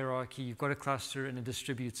this hierarchy, you've got a cluster, and it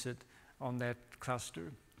distributes it on that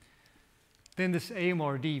cluster. Then this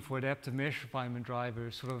AMRD, for adaptive mesh refinement driver,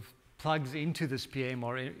 sort of plugs into this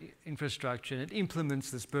PAMR infrastructure, and it implements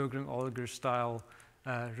this Bergen-Oliger style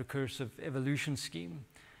recursive evolution scheme.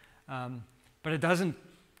 But it doesn't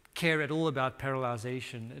care at all about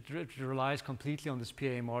parallelization. It relies completely on this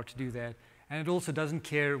PAMR to do that. And it also doesn't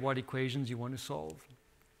care what equations you want to solve.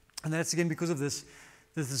 And that's, again, because of this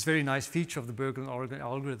there's this very nice feature of the Berglund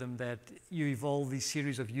algorithm that you evolve these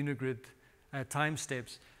series of unigrid time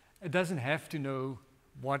steps. It doesn't have to know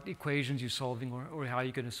what equations you're solving or how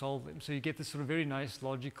you're going to solve them. So you get this sort of very nice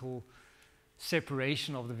logical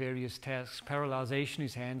separation of the various tasks. Parallelization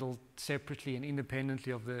is handled separately and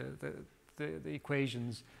independently of the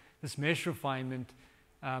equations. This mesh refinement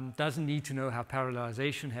doesn't need to know how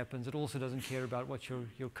parallelization happens. It also doesn't care about what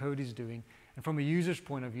your code is doing. And from a user's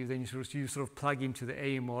point of view, then you sort of plug into the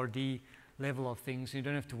AMRD level of things. You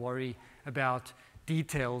don't have to worry about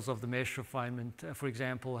details of the mesh refinement, for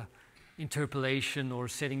example, interpolation or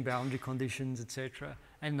setting boundary conditions, etc.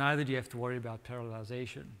 And neither do you have to worry about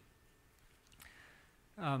parallelization.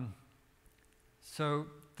 So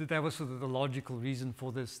that was sort of the logical reason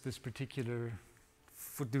for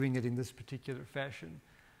for doing it in this particular fashion.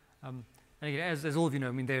 And again, as all of you know,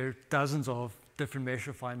 I mean, there are dozens of different mesh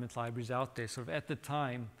refinement libraries out there. Sort of at the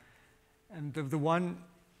time, and the one,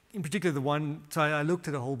 in particular, so I looked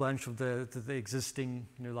at a whole bunch of the existing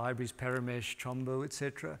libraries, Paramesh, Chombo,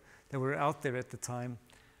 etc., that were out there at the time.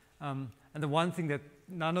 And the one thing that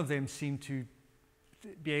none of them seemed to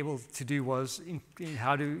be able to do was in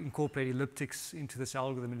how to incorporate elliptics into this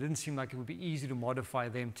algorithm. It didn't seem like it would be easy to modify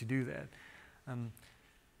them to do that.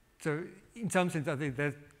 So in some sense, I think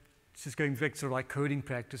that's just going back to sort of like coding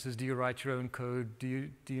practices. Do you write your own code? Do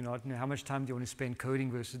you not? How much time do you want to spend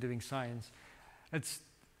coding versus doing science? I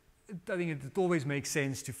think it always makes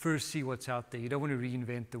sense to first see what's out there. You don't want to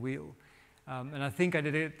reinvent the wheel. And I think I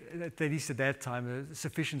did it, at least at that time, a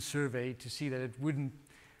sufficient survey to see that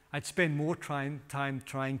I'd spend more time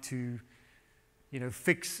trying to,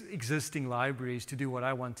 fix existing libraries to do what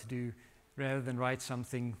I want to do rather than write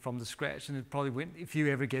something from the scratch. And it probably, if you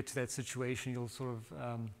ever get to that situation, you'll sort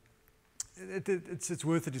of, it's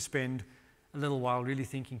worth it to spend a little while really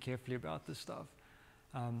thinking carefully about this stuff.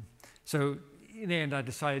 So in the end, I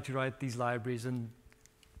decided to write these libraries, and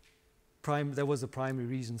that was the primary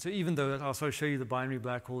reason. So even though I'll sort of show you the binary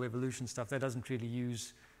black hole evolution stuff, that doesn't really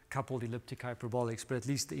use coupled elliptic hyperbolics, but at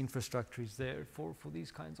least the infrastructure is there for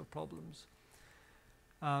these kinds of problems.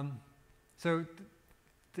 So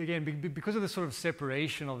again, because of the sort of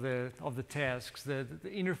separation of the tasks, the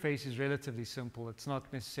interface is relatively simple. It's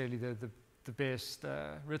not necessarily the best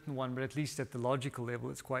written one, but at least at the logical level,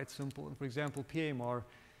 it's quite simple. And for example, PAMR,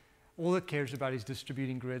 all it cares about is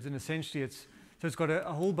distributing grids, and essentially it's got a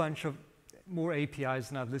whole bunch of more APIs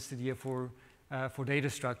than I've listed here for data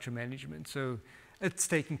structure management. So it's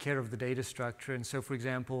taking care of the data structure. And so, for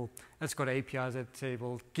example, it's got APIs that say,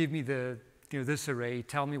 well, give me this array,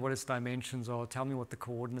 tell me what its dimensions are, tell me what the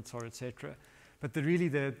coordinates are, etc. But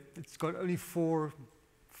it's got only four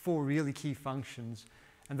really key functions.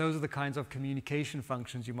 And those are the kinds of communication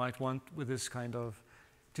functions you might want with this kind of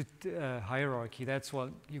hierarchy. That's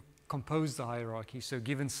what you compose the hierarchy. So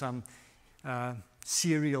given some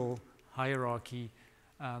serial hierarchy,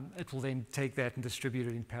 it will then take that and distribute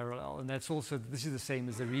it in parallel. And this is the same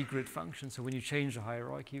as the regrid function. So when you change the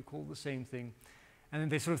hierarchy, you call the same thing. And then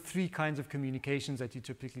there's sort of three kinds of communications that you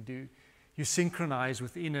typically do. You synchronize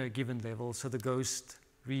within a given level, so the ghost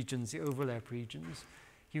regions, the overlap regions.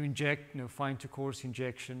 You inject, fine to coarse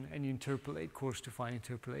injection, and you interpolate coarse to fine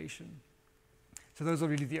interpolation. So those are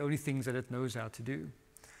really the only things that it knows how to do.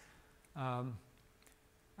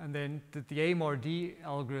 And then the AMRD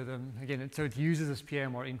algorithm, again, so it uses this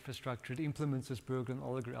PAMR infrastructure. It implements this Berglund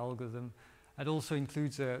algorithm. It also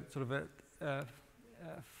includes a sort of a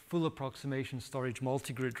full approximation storage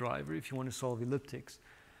multigrid driver if you want to solve elliptics.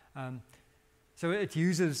 So it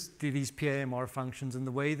uses these PAMR functions, and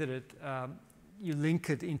the way that you link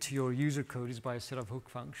it into your user code is by a set of hook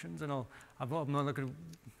functions. And I've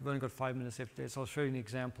only got 5 minutes left there, so I'll show you an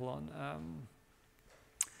example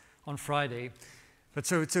on Friday. But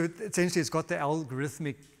so essentially, it's got the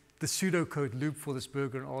pseudocode loop for this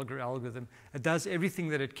Berglund algorithm. It does everything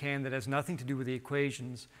that it can that has nothing to do with the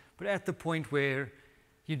equations, but at the point where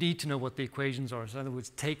you need to know what the equations are. So in other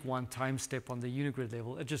words, take one time step on the unigrid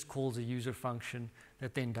level. It just calls a user function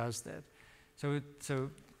that then does that. So it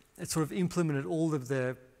sort of implemented all of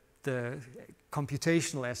the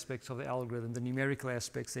computational aspects of the algorithm, the numerical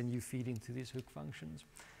aspects, then you feed into these hook functions.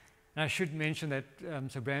 And I should mention that,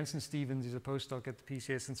 so Branson Stevens is a postdoc at the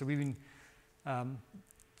PCS, and so we've been,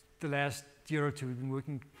 the last year or two, we've been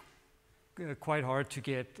working quite hard to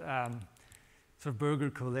get sort of Berger,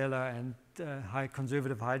 Colella, and high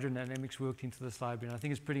conservative hydrodynamics worked into this library, and I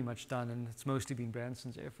think it's pretty much done, and it's mostly been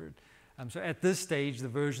Branson's effort. So at this stage, the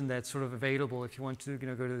version that's sort of available, if you want to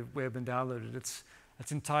go to the web and download it, it's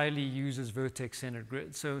entirely uses vertex-centered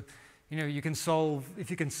grid. So you can solve,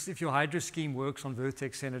 if your hydro scheme works on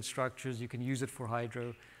vertex-centered structures, you can use it for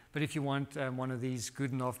hydro. But if you want one of these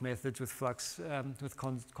good enough methods with flux, with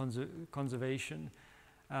conservation,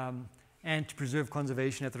 and to preserve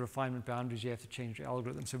conservation at the refinement boundaries, you have to change your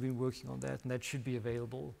algorithm. So we've been working on that, and that should be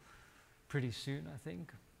available pretty soon, I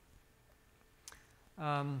think.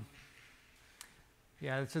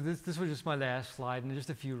 Yeah, so this was just my last slide, and just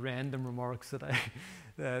a few random remarks that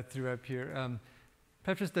I threw up here.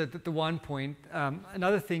 Perhaps just the one point.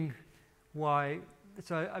 Another thing why,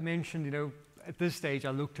 so I mentioned, you know, at this stage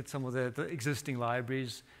I looked at some of the existing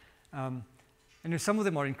libraries, and some of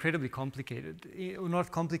them are incredibly complicated. Or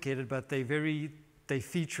not complicated, but they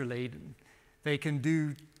feature laden. They can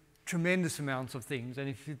do tremendous amounts of things, and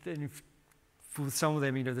if for some of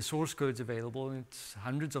them, you know, the source code's available, and it's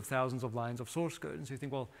hundreds of thousands of lines of source code. And so you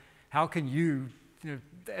think, well, how can you know,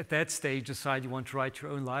 at that stage decide you want to write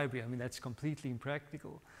your own library? I mean, that's completely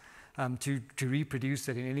impractical to reproduce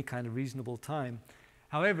that in any kind of reasonable time.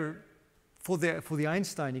 However, for the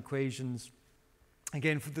Einstein equations,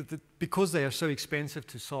 again, because they are so expensive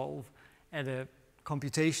to solve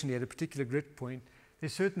computationally at a particular grid point,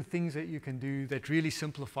 there's certain things that you can do that really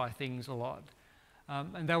simplify things a lot.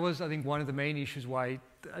 And that was, I think, one of the main issues why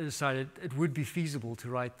I decided it would be feasible to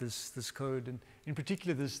write this code. And in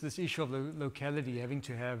particular, this issue of locality, having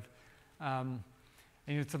to have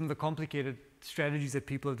you know, some of the complicated strategies that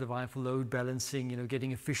people have defined for load balancing, you know,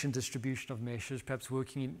 getting efficient distribution of meshes, perhaps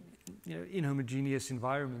working in, you know, inhomogeneous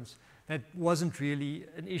environments. That wasn't really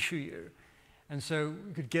an issue here. And so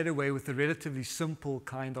we could get away with a relatively simple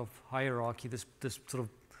kind of hierarchy, this sort of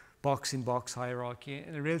box-in-box hierarchy,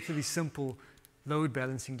 and a relatively simple load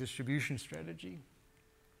balancing distribution strategy.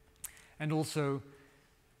 And also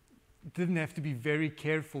didn't have to be very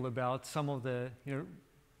careful about some of the, you know,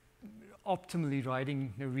 optimally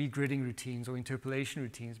writing, you know, regridding routines or interpolation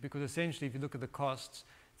routines, because essentially if you look at the costs,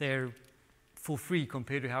 they're for free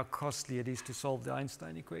compared to how costly it is to solve the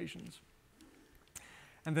Einstein equations.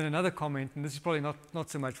 And then another comment, and this is probably not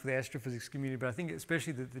so much for the astrophysics community, but I think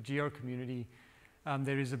especially the GR community,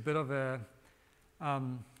 there is a bit of a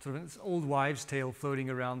sort of this old wives' tale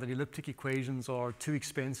floating around that elliptic equations are too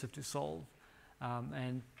expensive to solve.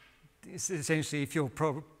 And essentially, if your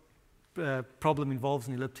problem involves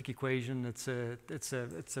an elliptic equation, it's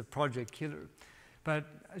a project killer. But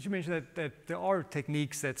as you mentioned, that there are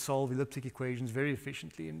techniques that solve elliptic equations very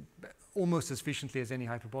efficiently, and almost as efficiently as any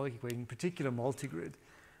hyperbolic equation, in particular multigrid.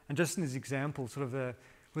 And just in this example, sort of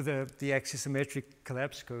with the axisymmetric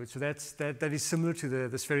collapse code, so that is similar to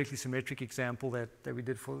the spherically symmetric example that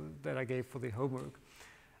I gave for the homework.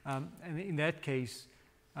 And in that case,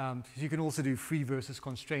 you can also do free versus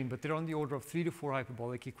constrained, but they're on the order of 3 to 4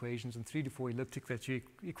 hyperbolic equations and 3 to 4 elliptic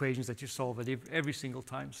equations that you solve at every single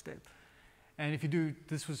time step. And if you do,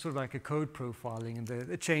 this was sort of like a code profiling, and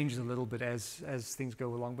it changes a little bit as things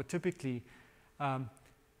go along. But typically,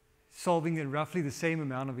 solving roughly the same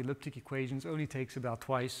amount of elliptic equations only takes about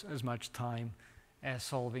twice as much time as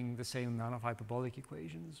solving the same amount of hyperbolic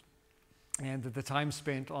equations. And the time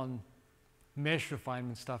spent on mesh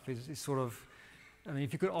refinement stuff is sort of, I mean,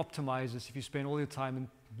 if you could optimize this, if you spend all your time and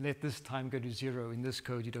let this time go to 0 in this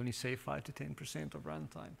code, you'd only save 5 to 10% of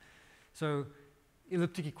runtime. So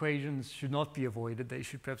elliptic equations should not be avoided. They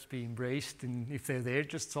should perhaps be embraced, and if they're there,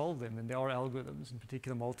 just solve them. And there are algorithms, in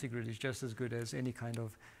particular multigrid is just as good as any kind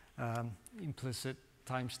of implicit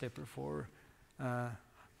time stepper for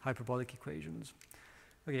hyperbolic equations.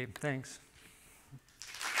 Okay, thanks.